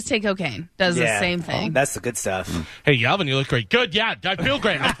 And just take cocaine. Does the same thing. That's the good stuff. Hey, Galvin, you look great. Good, yeah. I feel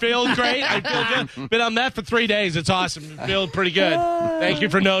great. I feel great. I feel good. Been on meth for 3 days. It's awesome. I feel pretty good. Thank you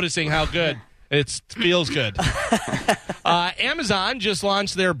for noticing how good. It feels good. Amazon just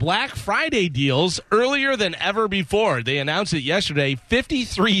launched their Black Friday deals earlier than ever before. They announced it yesterday,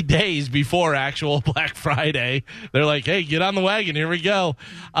 53 days before actual Black Friday. They're like, hey, get on the wagon. Here we go.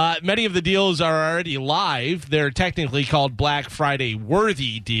 Many of the deals are already live. They're technically called Black Friday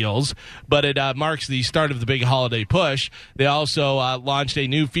worthy deals, but it marks the start of the big holiday push. They also launched a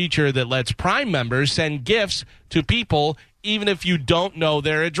new feature that lets Prime members send gifts to people even if you don't know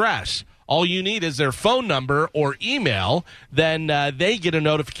their address. All you need is their phone number or email. Then they get a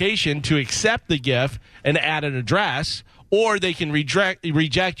notification to accept the gift and add an address, or they can reject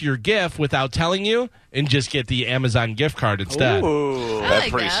your gift without telling you and just get the Amazon gift card instead. Ooh. That's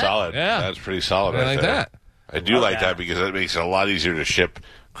like pretty that. solid. Yeah. That's pretty solid. I Right like there. that. I do like that because it makes it a lot easier to ship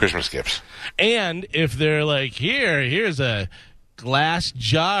Christmas gifts. And if they're like, here's a glass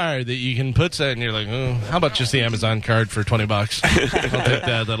jar that you can put that, and you're like, oh, how about just the Amazon card for $20? I'll take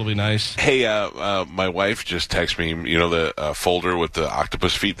that. That'll be nice. Hey, my wife just texted me, you know, the folder with the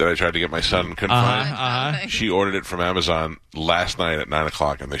octopus feet that I tried to get my son couldn't find? She ordered it from Amazon last night at 9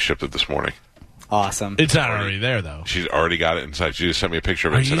 o'clock, and they shipped it this morning. Awesome. It's not already there, though. She's already got it inside. She just sent me a picture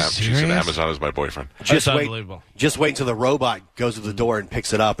of it. Are and you She said serious? Amazon is my boyfriend. Just That's wait, unbelievable. just wait until the robot goes to the door and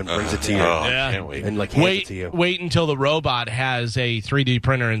picks it up and brings it to you, Oh, Yeah. I can't wait. and like hands it to you. Wait until the robot has a 3D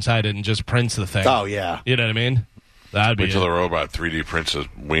printer inside it and just prints the thing. Oh yeah. You know what I mean? That'd be Wait till it. the robot 3D prints a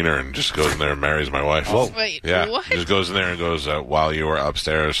wiener and just goes in there and marries my wife. Wait, Yeah, what? just goes in there and goes, while you were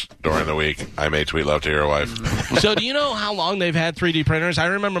upstairs during the week, I made sweet love to your wife. So do you know how long they've had 3D printers? I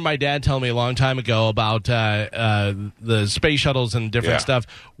remember my dad telling me a long time ago about the space shuttles and different Yeah. stuff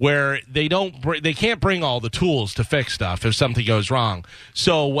where they can't bring all the tools to fix stuff if something goes wrong.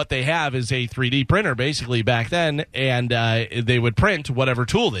 So what they have is a 3D printer basically back then, and they would print whatever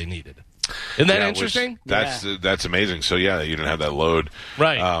tool they needed. Isn't that Yeah, which- interesting? That's amazing. So yeah, you didn't have that load.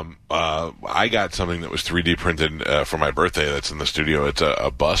 Right. I got something that was 3D printed for my birthday. That's in the studio. It's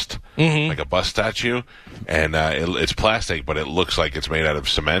a bust, like a bust statue, and it's plastic, but it looks like it's made out of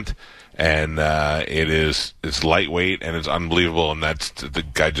cement. And it's lightweight and it's unbelievable. And the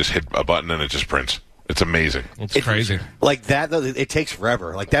guy just hit a button and it just prints. It's amazing. It's crazy. Like that, though, it takes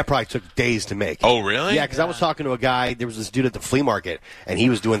forever. Like that probably took days to make. Oh, really? Yeah, because I was talking to a guy. There was this dude at the flea market, and he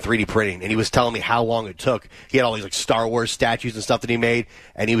was doing 3D printing, and he was telling me how long it took. He had all these like Star Wars statues and stuff that he made,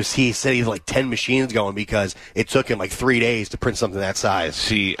 and he said he had like 10 machines going because it took him like 3 days to print something that size.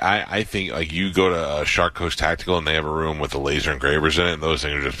 See, I think like you go to Shark Coast Tactical and they have a room with the laser engravers in it, and those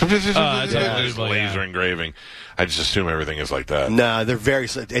things are just unbelievable, laser yeah. engraving. I just assume everything is like that. No, they're very.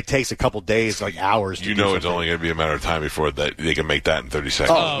 It takes a couple days, like hours. You know, it's only going to be a matter of time before that they can make that in 30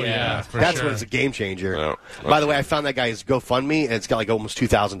 seconds. Oh yeah, that's when it's a game changer. No. By the way, I found that guy's GoFundMe, and it's got like almost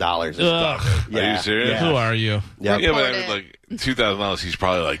 $2,000. Are you serious? Yeah. Who are you? Yep. Yeah, but I mean, like $2,000, he's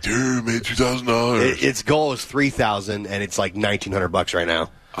probably like, dude, made $2,000. Its goal is $3,000, and it's like $1,900 right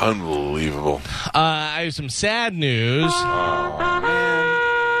now. Unbelievable. I have some sad news.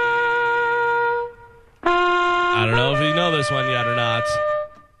 I don't know if you know this one yet or not.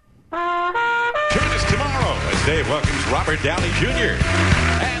 Tune us tomorrow as Dave welcomes Robert Downey Jr.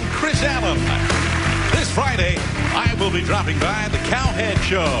 and Chris Allen. This Friday, I will be dropping by the Cowhead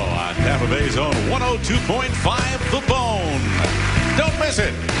Show on Tampa Bay's own 102.5 The Bone. Don't miss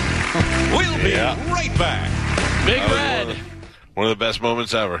it. We'll be right back. Big Red. One of the best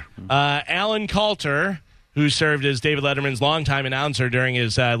moments ever. Alan Coulter, who served as David Letterman's longtime announcer during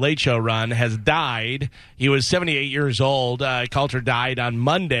his Late Show run, has died. He was 78 years old. Coulter died on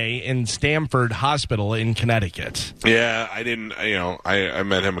Monday in Stamford Hospital in Connecticut. Yeah, I didn't, I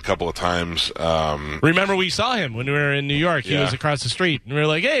met him a couple of times. Remember, we saw him when we were in New York. He was across the street, and we were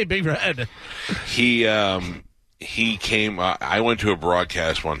like, hey, Big Red. He came, I went to a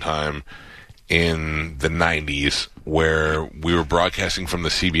broadcast one time in the 90s where we were broadcasting from the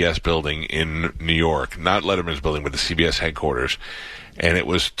CBS building in New York, not Letterman's building, but the CBS headquarters, and it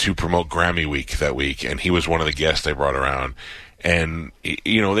was to promote Grammy Week that week, and he was one of the guests they brought around. And,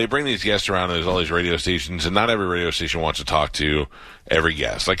 they bring these guests around, and there's all these radio stations, and not every radio station wants to talk to every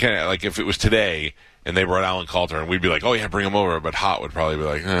guest. Like if it was today and they brought Alan Coulter, and we'd be like, oh, yeah, bring him over, but Hot would probably be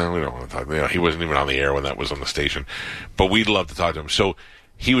like, we don't want to talk. He wasn't even on the air when that was on the station, but we'd love to talk to him. So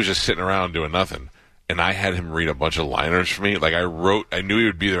he was just sitting around doing nothing. And I had him read a bunch of liners for me. Like I knew he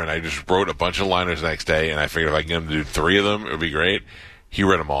would be there, and I just wrote a bunch of liners the next day, and I figured if I can get him to do 3 of them, it would be great. He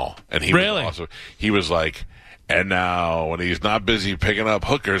read them all. And he really? He was like, and now when he's not busy picking up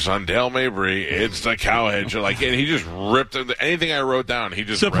hookers on Dale Mabry, it's the Cowhead Show. Like, and he just ripped anything I wrote down. He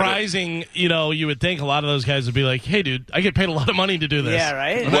just surprising. You would think a lot of those guys would be like, "Hey, dude, I get paid a lot of money to do this. Yeah,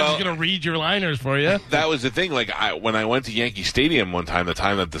 right. I'm not just gonna read your liners for you." That was the thing. Like, when I went to Yankee Stadium one time, the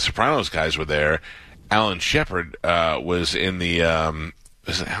time that the Sopranos guys were there, Alan Shepard was in the.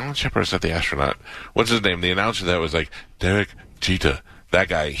 Is it Alan Shepard? Or is that the astronaut? What's his name? The announcer that was like Derek Jeter. That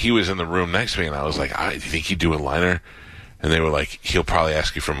guy, he was in the room next to me, and I was like, do you think he'd do a liner? And they were like, he'll probably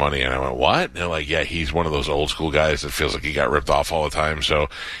ask you for money. And I went, what? And they're like, yeah, he's one of those old school guys that feels like he got ripped off all the time. So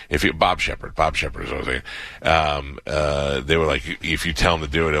Bob Shepard is what I was saying. They were like, if you tell him to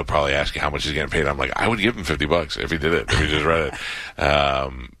do it, he'll probably ask you how much he's getting paid. I'm like, I would give him $50 if he did it, if he just read it.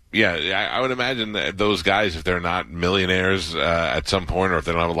 I would imagine that those guys, if they're not millionaires at some point, or if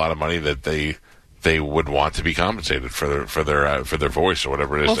they don't have a lot of money, that they would want to be compensated for their voice or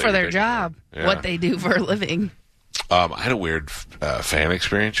whatever it is. Well, for their job, what they do for a living. I had a weird fan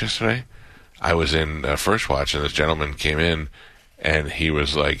experience yesterday. I was in First Watch, and this gentleman came in, and he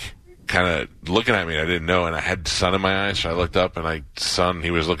was like kind of looking at me, and I didn't know, and I had sun in my eyes, so I looked up, and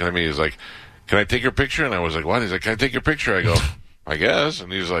he was looking at me. He's like, "Can I take your picture?" And I was like, "What?" He's like, "Can I take your picture?" I go, "I guess."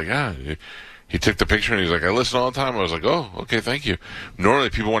 And he's like, "Yeah." He took the picture, and he's like, I listen all the time. I was like, oh, okay, thank you. Normally,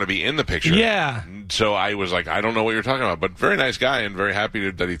 people want to be in the picture. Yeah. So I was like, I don't know what you're talking about. But very nice guy, and very happy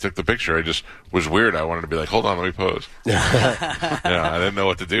that he took the picture. I just was weird. I wanted to be like, hold on, let me pose. I didn't know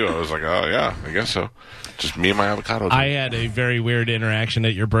what to do. I was like, oh, yeah, I guess so. Just me and my avocado. I had a very weird interaction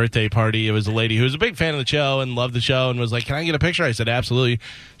at your birthday party. It was a lady who was a big fan of the show and loved the show and was like, can I get a picture? I said, absolutely.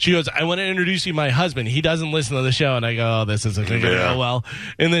 She goes, I want to introduce you to my husband. He doesn't listen to the show. And I go, oh, this isn't going to go well.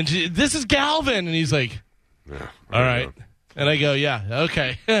 And then this is Galvin. And he's like, all right. And I go, yeah,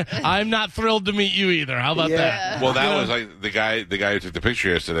 okay. I'm not thrilled to meet you either. How about that? Well, that was like the guy who took the picture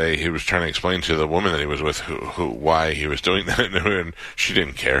yesterday. He was trying to explain to the woman that he was with why he was doing that, and she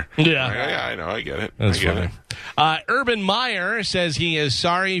didn't care. Yeah, I know, I get it. That's funny. Urban Meyer says he is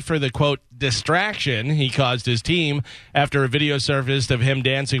sorry for the quote distraction he caused his team after a video surfaced of him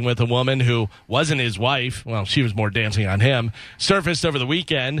dancing with a woman who wasn't his wife. Well, she was more dancing on him. Surfaced over the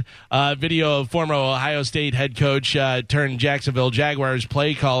weekend. Video of former Ohio State head coach turned Jacksonville Jaguars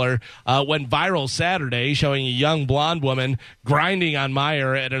play caller went viral Saturday, showing a young blonde woman grinding on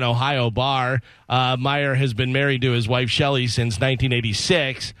Meyer at an Ohio bar. Meyer has been married to his wife Shelley since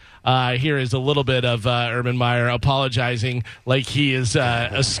 1986. Here is a little bit of Urban Meyer apologizing like he is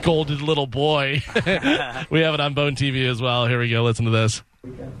a scolded little boy. We have it on Bone TV as well. Here we go. Listen to this.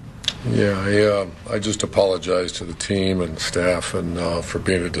 Yeah, I just apologize to the team and staff and for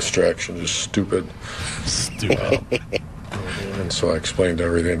being a distraction. Just stupid. And so I explained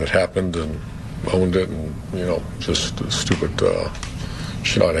everything that happened and owned it, and just stupid.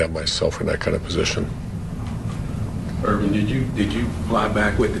 Should not have myself in that kind of position. Urban, did you fly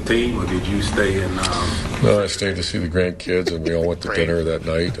back with the team, or did you stay in? No, I stayed to see the grandkids, and we all went to dinner that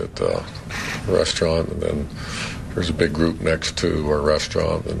night at the restaurant. And then there's a big group next to our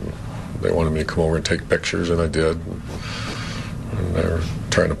restaurant, and they wanted me to come over and take pictures, and I did. And they were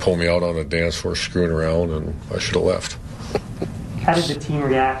trying to pull me out on a dance floor, screwing around, and I should have left. How did the team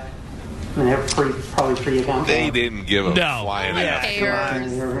react? I mean, they're probably pretty accountable. They didn't give a flying ass.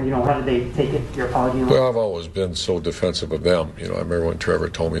 How did they take it? Your apology? Well, I've always been so defensive of them. I remember when Trevor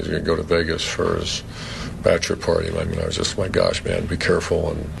told me he was going to go to Vegas for his bachelor party. I mean, I was just, my gosh, man, be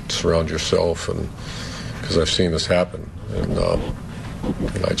careful and surround yourself, and because I've seen this happen. And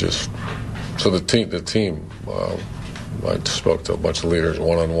I just, so the team. I spoke to a bunch of leaders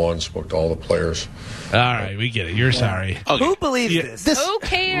one-on-one, spoke to all the players. All right, we get it. You're sorry. Okay. Who believes this? Who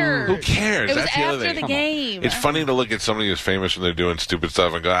cares? Who cares? It was That's the other after thing. the game. It's funny to look at somebody who's famous when they're doing stupid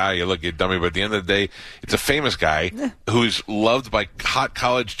stuff and go, you look, you dummy. But at the end of the day, it's a famous guy who's loved by hot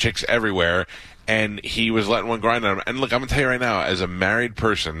college chicks everywhere, and he was letting one grind on him. And look, I'm going to tell you right now, as a married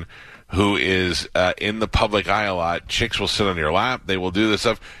person who is in the public eye a lot, chicks will sit on your lap. They will do this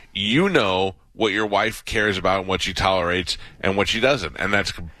stuff. You know what your wife cares about and what she tolerates and what she doesn't. And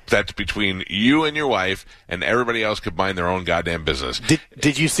that's between you and your wife, and everybody else could mind their own goddamn business.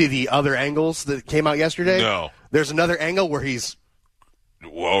 Did you see the other angles that came out yesterday? No. There's another angle where he's...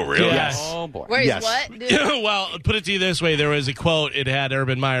 Whoa, really? Yes. Oh, boy. Where is what? Dude? Well, put it to you this way. There was a quote. It had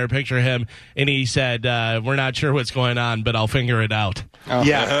Urban Meyer picture him, and he said, we're not sure what's going on, but I'll figure it out. Oh.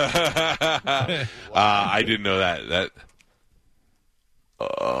 Yeah. I didn't know that.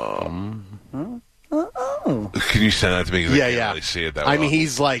 Can you send that to me? 'Cause I can't really see it that well. I mean,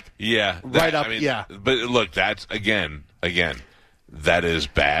 he's like right up. But look, that's again, that is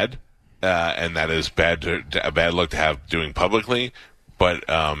bad, and that is a bad look to have doing publicly. But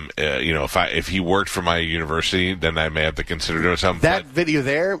if he worked for my university, then I may have to consider doing something. That video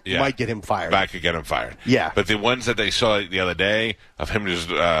there might get him fired. That could get him fired. Yeah. But the ones that they saw the other day of him just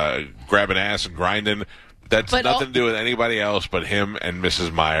grabbing ass and grinding. That's nothing to do with anybody else but him and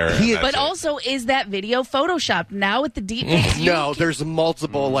Mrs. Meyer. But also, is that video photoshopped now with the deep fakes? No, there's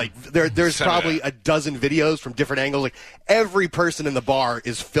multiple. There's probably a dozen videos from different angles. Like every person in the bar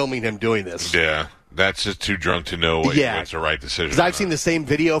is filming him doing this. Yeah, that's just too drunk to know what's the right decision. Because I've seen the same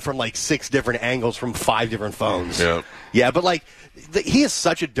video from 6 different angles from 5 different phones. Yeah, yeah, but he is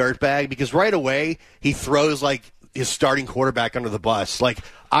such a dirtbag because right away he throws his starting quarterback under the bus.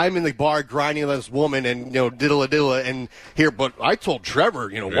 I'm in the bar grinding with this woman and, diddle-a-diddle and here, but I told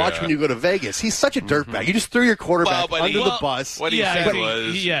Trevor, watch when you go to Vegas. He's such a dirtbag. You just threw your quarterback under the bus. What he said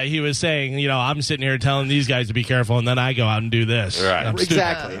was... he was saying, I'm sitting here telling these guys to be careful, and then I go out and do this. Right.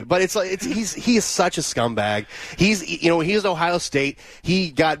 Exactly. But he is such a scumbag. When he was at Ohio State,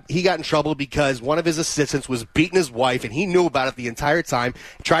 he got in trouble because one of his assistants was beating his wife, and he knew about it the entire time,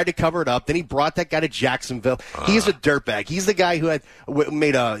 tried to cover it up. Then he brought that guy to Jacksonville. He's a dirtbag. He's the guy who had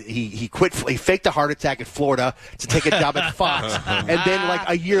made he faked a heart attack at Florida to take a job at Fox, and then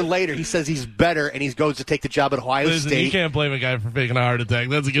a year later he says he's better and he goes to take the job at Ohio State. You can't blame a guy for faking a heart attack.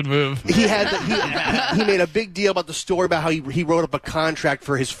 That's a good move. He made a big deal about the story about how he wrote up a contract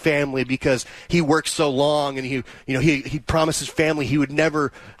for his family because he worked so long, and he promised his family he would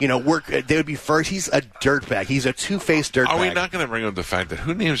never work. They would be first. He's a dirtbag. He's a two-faced dirtbag. Are we not going to bring up the fact that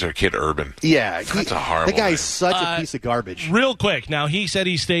who names their kid Urban? Yeah, that's a horrible. The guy's such a piece of garbage. Real quick, now he said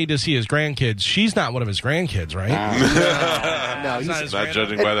he stayed to see his grandkids. She's not one of his grandkids, right? No, he's not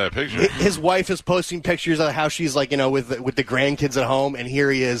judging by that picture. His wife is posting pictures of how she's with the grandkids at home, and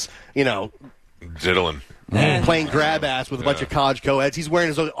here he is, diddling. Playing grab ass with a bunch of college co-eds. He's wearing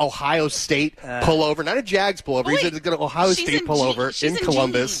his Ohio State pullover, not a Jags pullover. He's got an Ohio State pullover in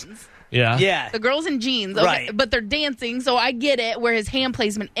Columbus. Jeans. Yeah. The girl's in jeans, okay, right? But they're dancing, so I get it where his hand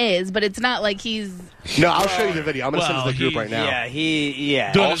placement is, but it's not like he's. No, I'll show you the video. I'm going to send it to the group right now.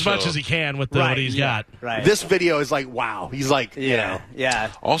 Yeah, doing as much as he can with what he's got. Right. This video is wow. He's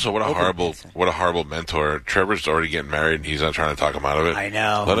yeah. Also, what a horrible mentor. Trevor's already getting married, and he's not trying to talk him out of it. I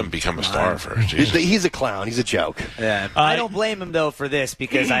know. Let him become a star first. Jesus. He's a clown. He's a joke. Yeah. I don't blame him though for this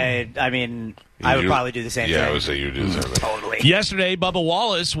because I would probably do the same thing. Yeah, I would say you do the same thing. Totally. Yesterday, Bubba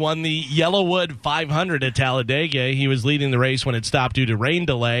Wallace won the Yellowwood 500 at Talladega. He was leading the race when it stopped due to rain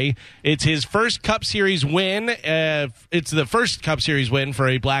delay. It's his first Cup Series win. It's the first Cup Series win for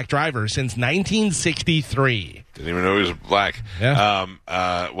a black driver since 1963. Didn't even know he was black. Yeah.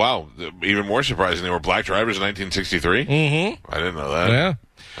 Wow. Even more surprising, there were black drivers in 1963? Mm-hmm. I didn't know that. Yeah.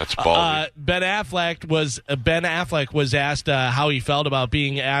 That's ballsy. Ben Affleck was asked how he felt about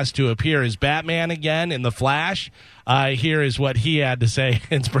being asked to appear as Batman again in The Flash. Here is what he had to say.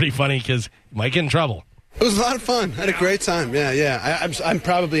 It's pretty funny because he might get in trouble. It was a lot of fun. I had a great time. Yeah. I'm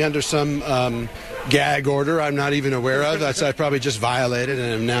probably under some gag order I'm not even aware of. I probably just violated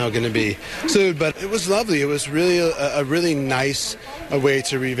and I'm now going to be sued. But it was lovely. It was really a really nice way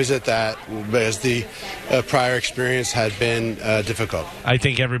to revisit that, as the prior experience had been difficult. I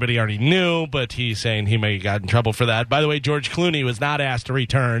think everybody already knew, but he's saying he may have got in trouble for that. By the way, George Clooney was not asked to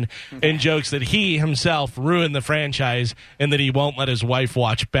return and jokes that he himself ruined the franchise and that he won't let his wife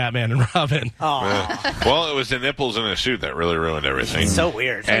watch Batman and Robin. Well, it was the nipples in his suit that really ruined everything. It's so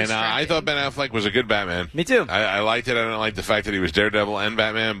weird. And I thought Ben Affleck was a good Batman. Me too. I liked it. I didn't like the fact that he was Daredevil and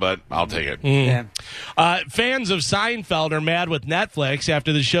Batman, but I'll take it. Yeah. Fans of Seinfeld are mad with Netflix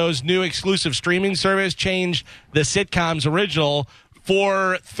after the show's new exclusive streaming service changed the sitcom's original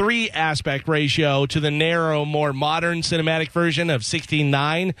 4:3 aspect ratio to the narrow, more modern cinematic version of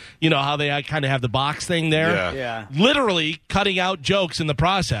 16:9. You know how they kind of have the box thing there? Yeah. Literally cutting out jokes in the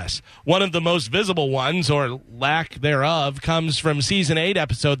process. One of the most visible ones, or lack thereof, comes from Season 8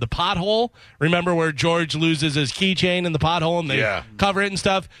 episode The Pothole. Remember where George loses his keychain in the pothole and they cover it and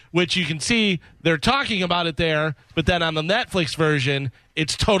stuff? Which you can see they're talking about it there, but then on the Netflix version,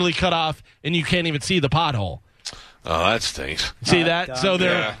 it's totally cut off and you can't even see the pothole. Oh, that stinks. See that? So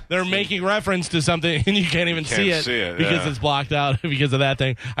they're making reference to something and you can't even see it because it's blocked out because of that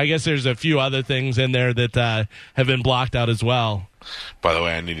thing. I guess there's a few other things in there that have been blocked out as well. By the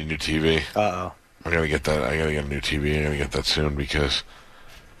way, I need a new TV. Uh-oh. I gotta get that. I gotta get a new TV. I gotta get that soon because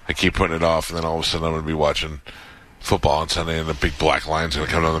I keep putting it off, and then all of a sudden I'm gonna be watching football on Sunday, and the big black line's gonna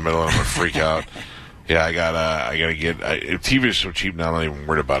come down the middle, and I'm gonna freak out. Yeah, I gotta get. TV is so cheap now. I'm not even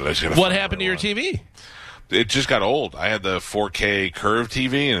worried about it. I just gotta. What happened to your TV? It just got old. I had the 4K curved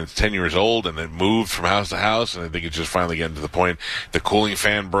TV, and it's 10 years old, and it moved from house to house, and I think it's just finally getting to the point. The cooling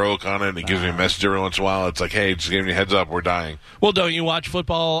fan broke on it, and it gives me a message every once in a while. It's like, hey, just giving you a heads up, we're dying. Well, don't you watch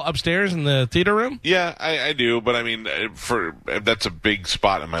football upstairs in the theater room? Yeah, I do, but I mean, that's a big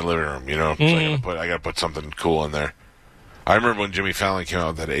spot in my living room, you know? So I gotta put something cool in there. I remember when Jimmy Fallon came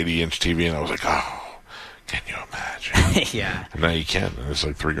out with that 80-inch TV, and I was like, oh, can you imagine? Yeah. And now you can, and it's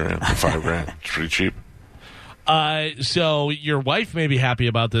like $3,000, $5,000. It's pretty cheap. So your wife may be happy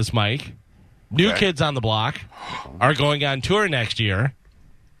about this, Mike. New Kids on the Block are going on tour next year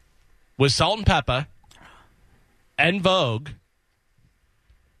with Salt and Peppa and Vogue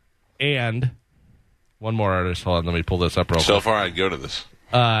and one more artist. Hold on, let me pull this up real quick. So far, I'd go to this.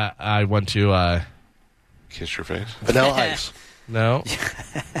 I went to... Kiss your face? Vanilla Ice. No.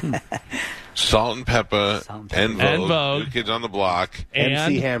 Salt and Peppa and Vogue. New Kids on the Block. And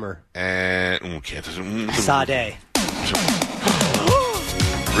MC Hammer. And... Sade.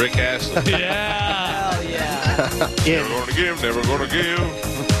 Rick Astley. Yeah. Hell yeah. Never gonna give, never gonna give.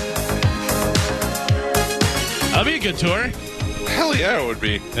 That'll be a good tour. Hell yeah, it would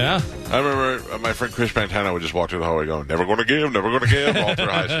be. Yeah. I remember my friend Chris Pantano would just walk through the hallway going, never gonna give, never gonna give, all through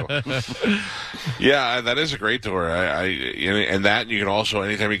high school. Yeah, that is a great tour. And that, you can also,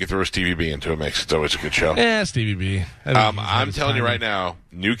 anytime you can throw a Stevie B into a mix, it's always a good show. Yeah, Stevie B. I'm telling you right now,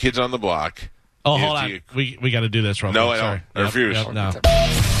 New Kids on the Block. Oh, hold on. We got to do this real quick. No, I don't. I refuse. No.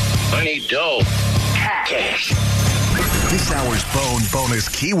 I need dough. Cash. This hour's phone bonus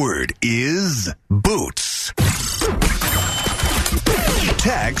keyword is boots.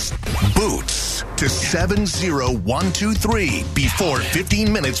 Text BOOTS to 70123 before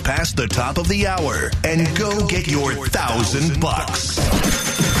 15 minutes past the top of the hour and go get your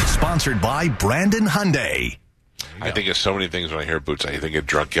 $1,000. Sponsored by Brandon Hyundai. I think of so many things when I hear Boots. I think of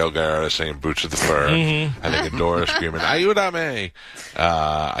Drunk Yell Guy artist saying Boots with the fur. Mm-hmm. I think of Dora screaming, Ayúdame.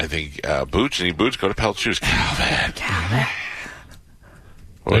 I think Boots, need Boots, go to Pelt Shoes. Calvin.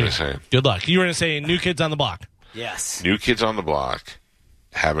 What are you saying? Good luck. You were going to say New Kids on the Block. Yes. New Kids on the Block,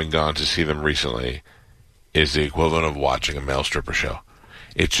 having gone to see them recently, is the equivalent of watching a male stripper show.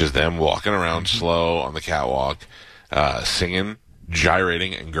 It's just them walking around slow on the catwalk, singing,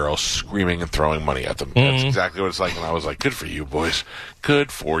 gyrating, and girls screaming and throwing money at them. That's exactly what it's like. And I was like, good for you, boys.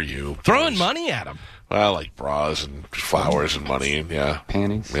 Good for you. Throwing money at them? Well, like bras and flowers and money. And, yeah.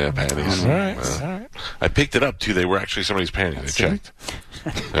 Panties? Yeah, panties. All right. I picked it up, too. They were actually somebody's panties. I checked.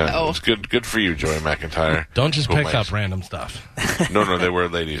 Yeah, It was good for you, Joey McIntyre. Don't just pick up random stuff. No, they were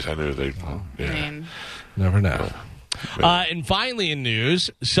ladies. I knew they... Yeah. Never know. And finally in news,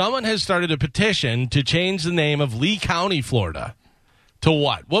 someone has started a petition to change the name of Lee County, Florida. To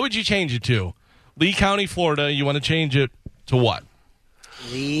what? What would you change it to? Lee County, Florida, you want to change it to what?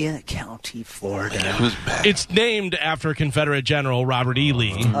 Lee County, Florida. It's named after Confederate General Robert E.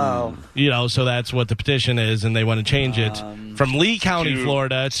 Lee. Oh. So that's what the petition is, and they want to change it from Lee County,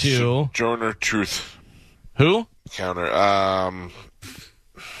 Florida to... Sojourner Truth. Who? Counter.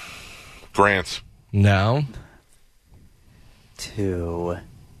 Grants. No. 2.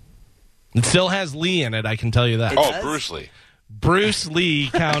 It still has Lee in it, I can tell you that. Bruce Lee. Bruce Lee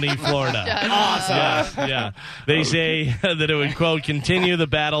County, Florida. Awesome. Yeah. They say that it would, quote, continue the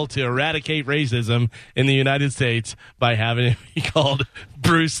battle to eradicate racism in the United States by having it be called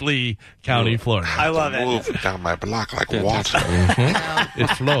Bruce Lee County, Florida. I love it. Move down my block like water. It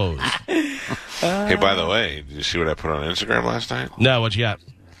flows. Hey, by the way, did you see what I put on Instagram last night? No, what you got?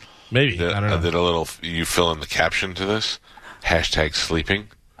 Maybe. I don't know. I did a little, you fill in the caption to this. #sleeping.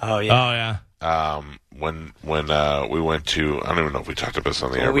 Oh, yeah. When we went to, I don't even know if we talked about this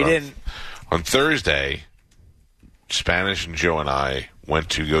on the air. We didn't. On Thursday, Spanish and Joe and I went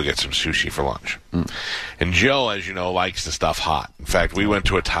to go get some sushi for lunch. And Joe, as you know, likes the stuff hot. In fact, we went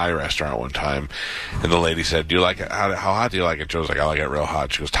to a Thai restaurant one time, and the lady said, "Do you like it? How hot do you like it?" Joe's like, "I like it real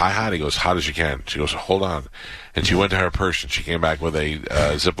hot." She goes, "Thai hot?" He goes, "Hot as you can." She goes, "Hold on." And she went to her purse, and she came back with a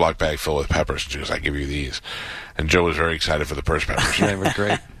Ziploc bag filled with peppers. And she goes, "I give you these." And Joe was very excited for the purse peppers. They were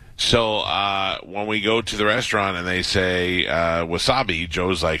great. So when we go to the restaurant and they say wasabi,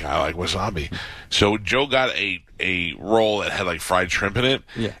 Joe's like, "I like wasabi." So Joe got a roll that had like fried shrimp in it,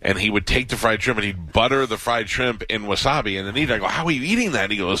 and he would take the fried shrimp and he'd butter the fried shrimp in wasabi and then eat it. I go, "How are you eating that?"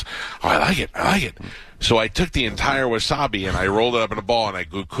 And he goes, "Oh, I like it. So I took the entire wasabi and I rolled it up in a ball and I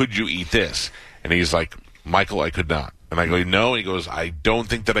go, "Could you eat this?" And he's like, "Michael, I could not." And I go, "No." And he goes, "I don't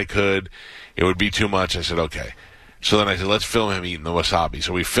think that I could. It would be too much." I said, "Okay." So then I said, let's film him eating the wasabi.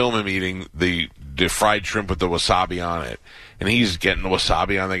 So we film him eating the fried shrimp with the wasabi on it. And he's getting the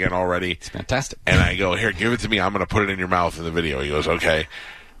wasabi on again already. It's fantastic. And I go, "Here, give it to me. I'm going to put it in your mouth in the video." He goes, "Okay."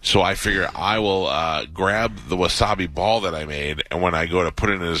 So I figure I will grab the wasabi ball that I made, and when I go to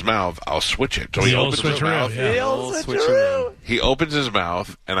put it in his mouth, I'll switch it. So he opens his mouth. He opens his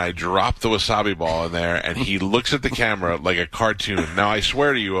mouth, and I drop the wasabi ball in there, and he looks at the camera like a cartoon. Now, I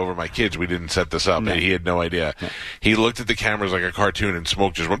swear to you, over my kids, we didn't set this up. No. He had no idea. No. He looked at the cameras like a cartoon, and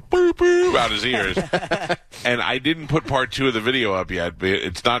smoke just went boop, boop, out his ears. And I didn't put part 2 of the video up yet, but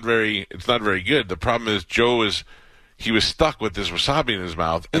it's not very good. The problem is he was stuck with this wasabi in his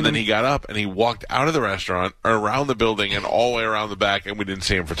mouth, and then he got up and he walked out of the restaurant, around the building, and all the way around the back, and we didn't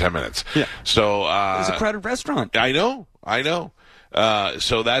see him for 10 minutes. Yeah. So it was a crowded restaurant. I know.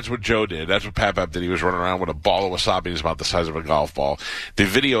 So that's what Joe did. That's what Pap did. He was running around with a ball of wasabi in his mouth the size of a golf ball. The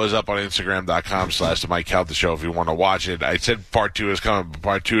video is up on Instagram.com/The Mike Calta Show if you want to watch it. I said part 2 is coming, but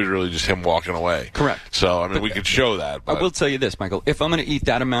part 2 is really just him walking away. Correct. So, I mean, we could show that. But I will tell you this, Michael. If I'm going to eat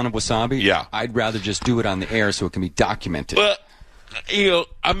that amount of wasabi, I'd rather just do it on the air so it can be documented.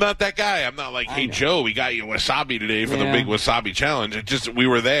 I'm not that guy. I'm not like, "Hey, Joe, we got you wasabi today for the big wasabi challenge." It just, we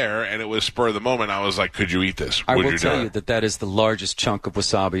were there, and it was spur of the moment. I was like, "Could you eat this?" I will tell you that is the largest chunk of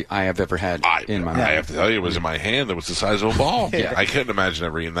wasabi I have ever had in my mouth. I have to tell you, it was in my hand. It was the size of a ball. I couldn't imagine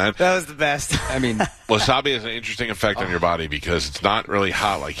ever eating that. That was the best. I mean, wasabi has an interesting effect on your body because it's not really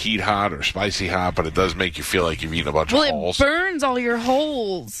hot, like heat hot or spicy hot, but it does make you feel like you've eaten a bunch of holes. It burns all your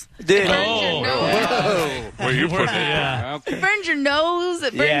holes. Dude. Where you put it? Yeah. Okay. It burns your nose.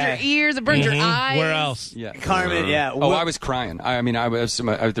 It burns your ears. It burns your eyes. Where else? Yeah. Carmen, Oh, I was crying. I mean, there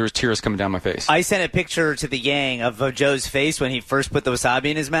was tears coming down my face. I sent a picture to the gang of Joe's face when he first put the wasabi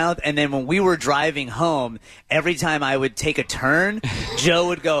in his mouth, and then when we were driving home, every time I would take a turn, Joe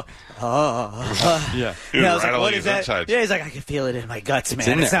would go, "Oh." Yeah. And I was like, "What is that?" Insides. Yeah, he's like, "I can feel it in my guts,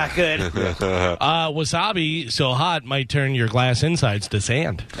 man. It's not good." Wasabi so hot might turn your glass insides to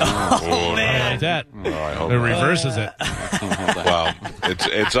sand. Oh, man. I like that. I hope it reverses it. Well,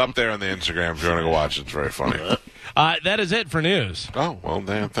 it's up there on the Instagram if you want to go watch it. It's very funny. That is it for news. Oh, well,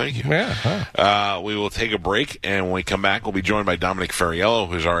 Dan, thank you. Yeah. We will take a break, and when we come back, we'll be joined by Dominic Ferriello,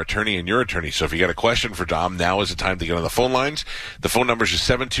 who's our attorney and your attorney. So if you got a question for Dom, now is the time to get on the phone lines. The phone number is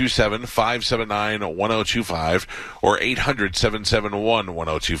 727-579-1025 or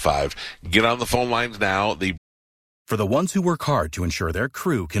 800-771-1025. Get on the phone lines now. For the ones who work hard to ensure their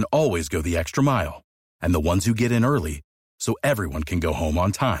crew can always go the extra mile, and the ones who get in early so everyone can go home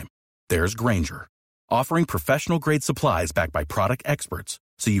on time, there's Grainger, offering professional-grade supplies backed by product experts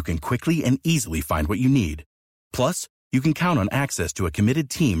so you can quickly and easily find what you need. Plus, you can count on access to a committed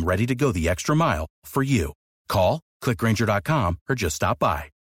team ready to go the extra mile for you. Call, click Grainger.com, or just stop by.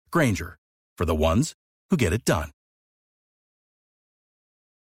 Grainger, for the ones who get it done.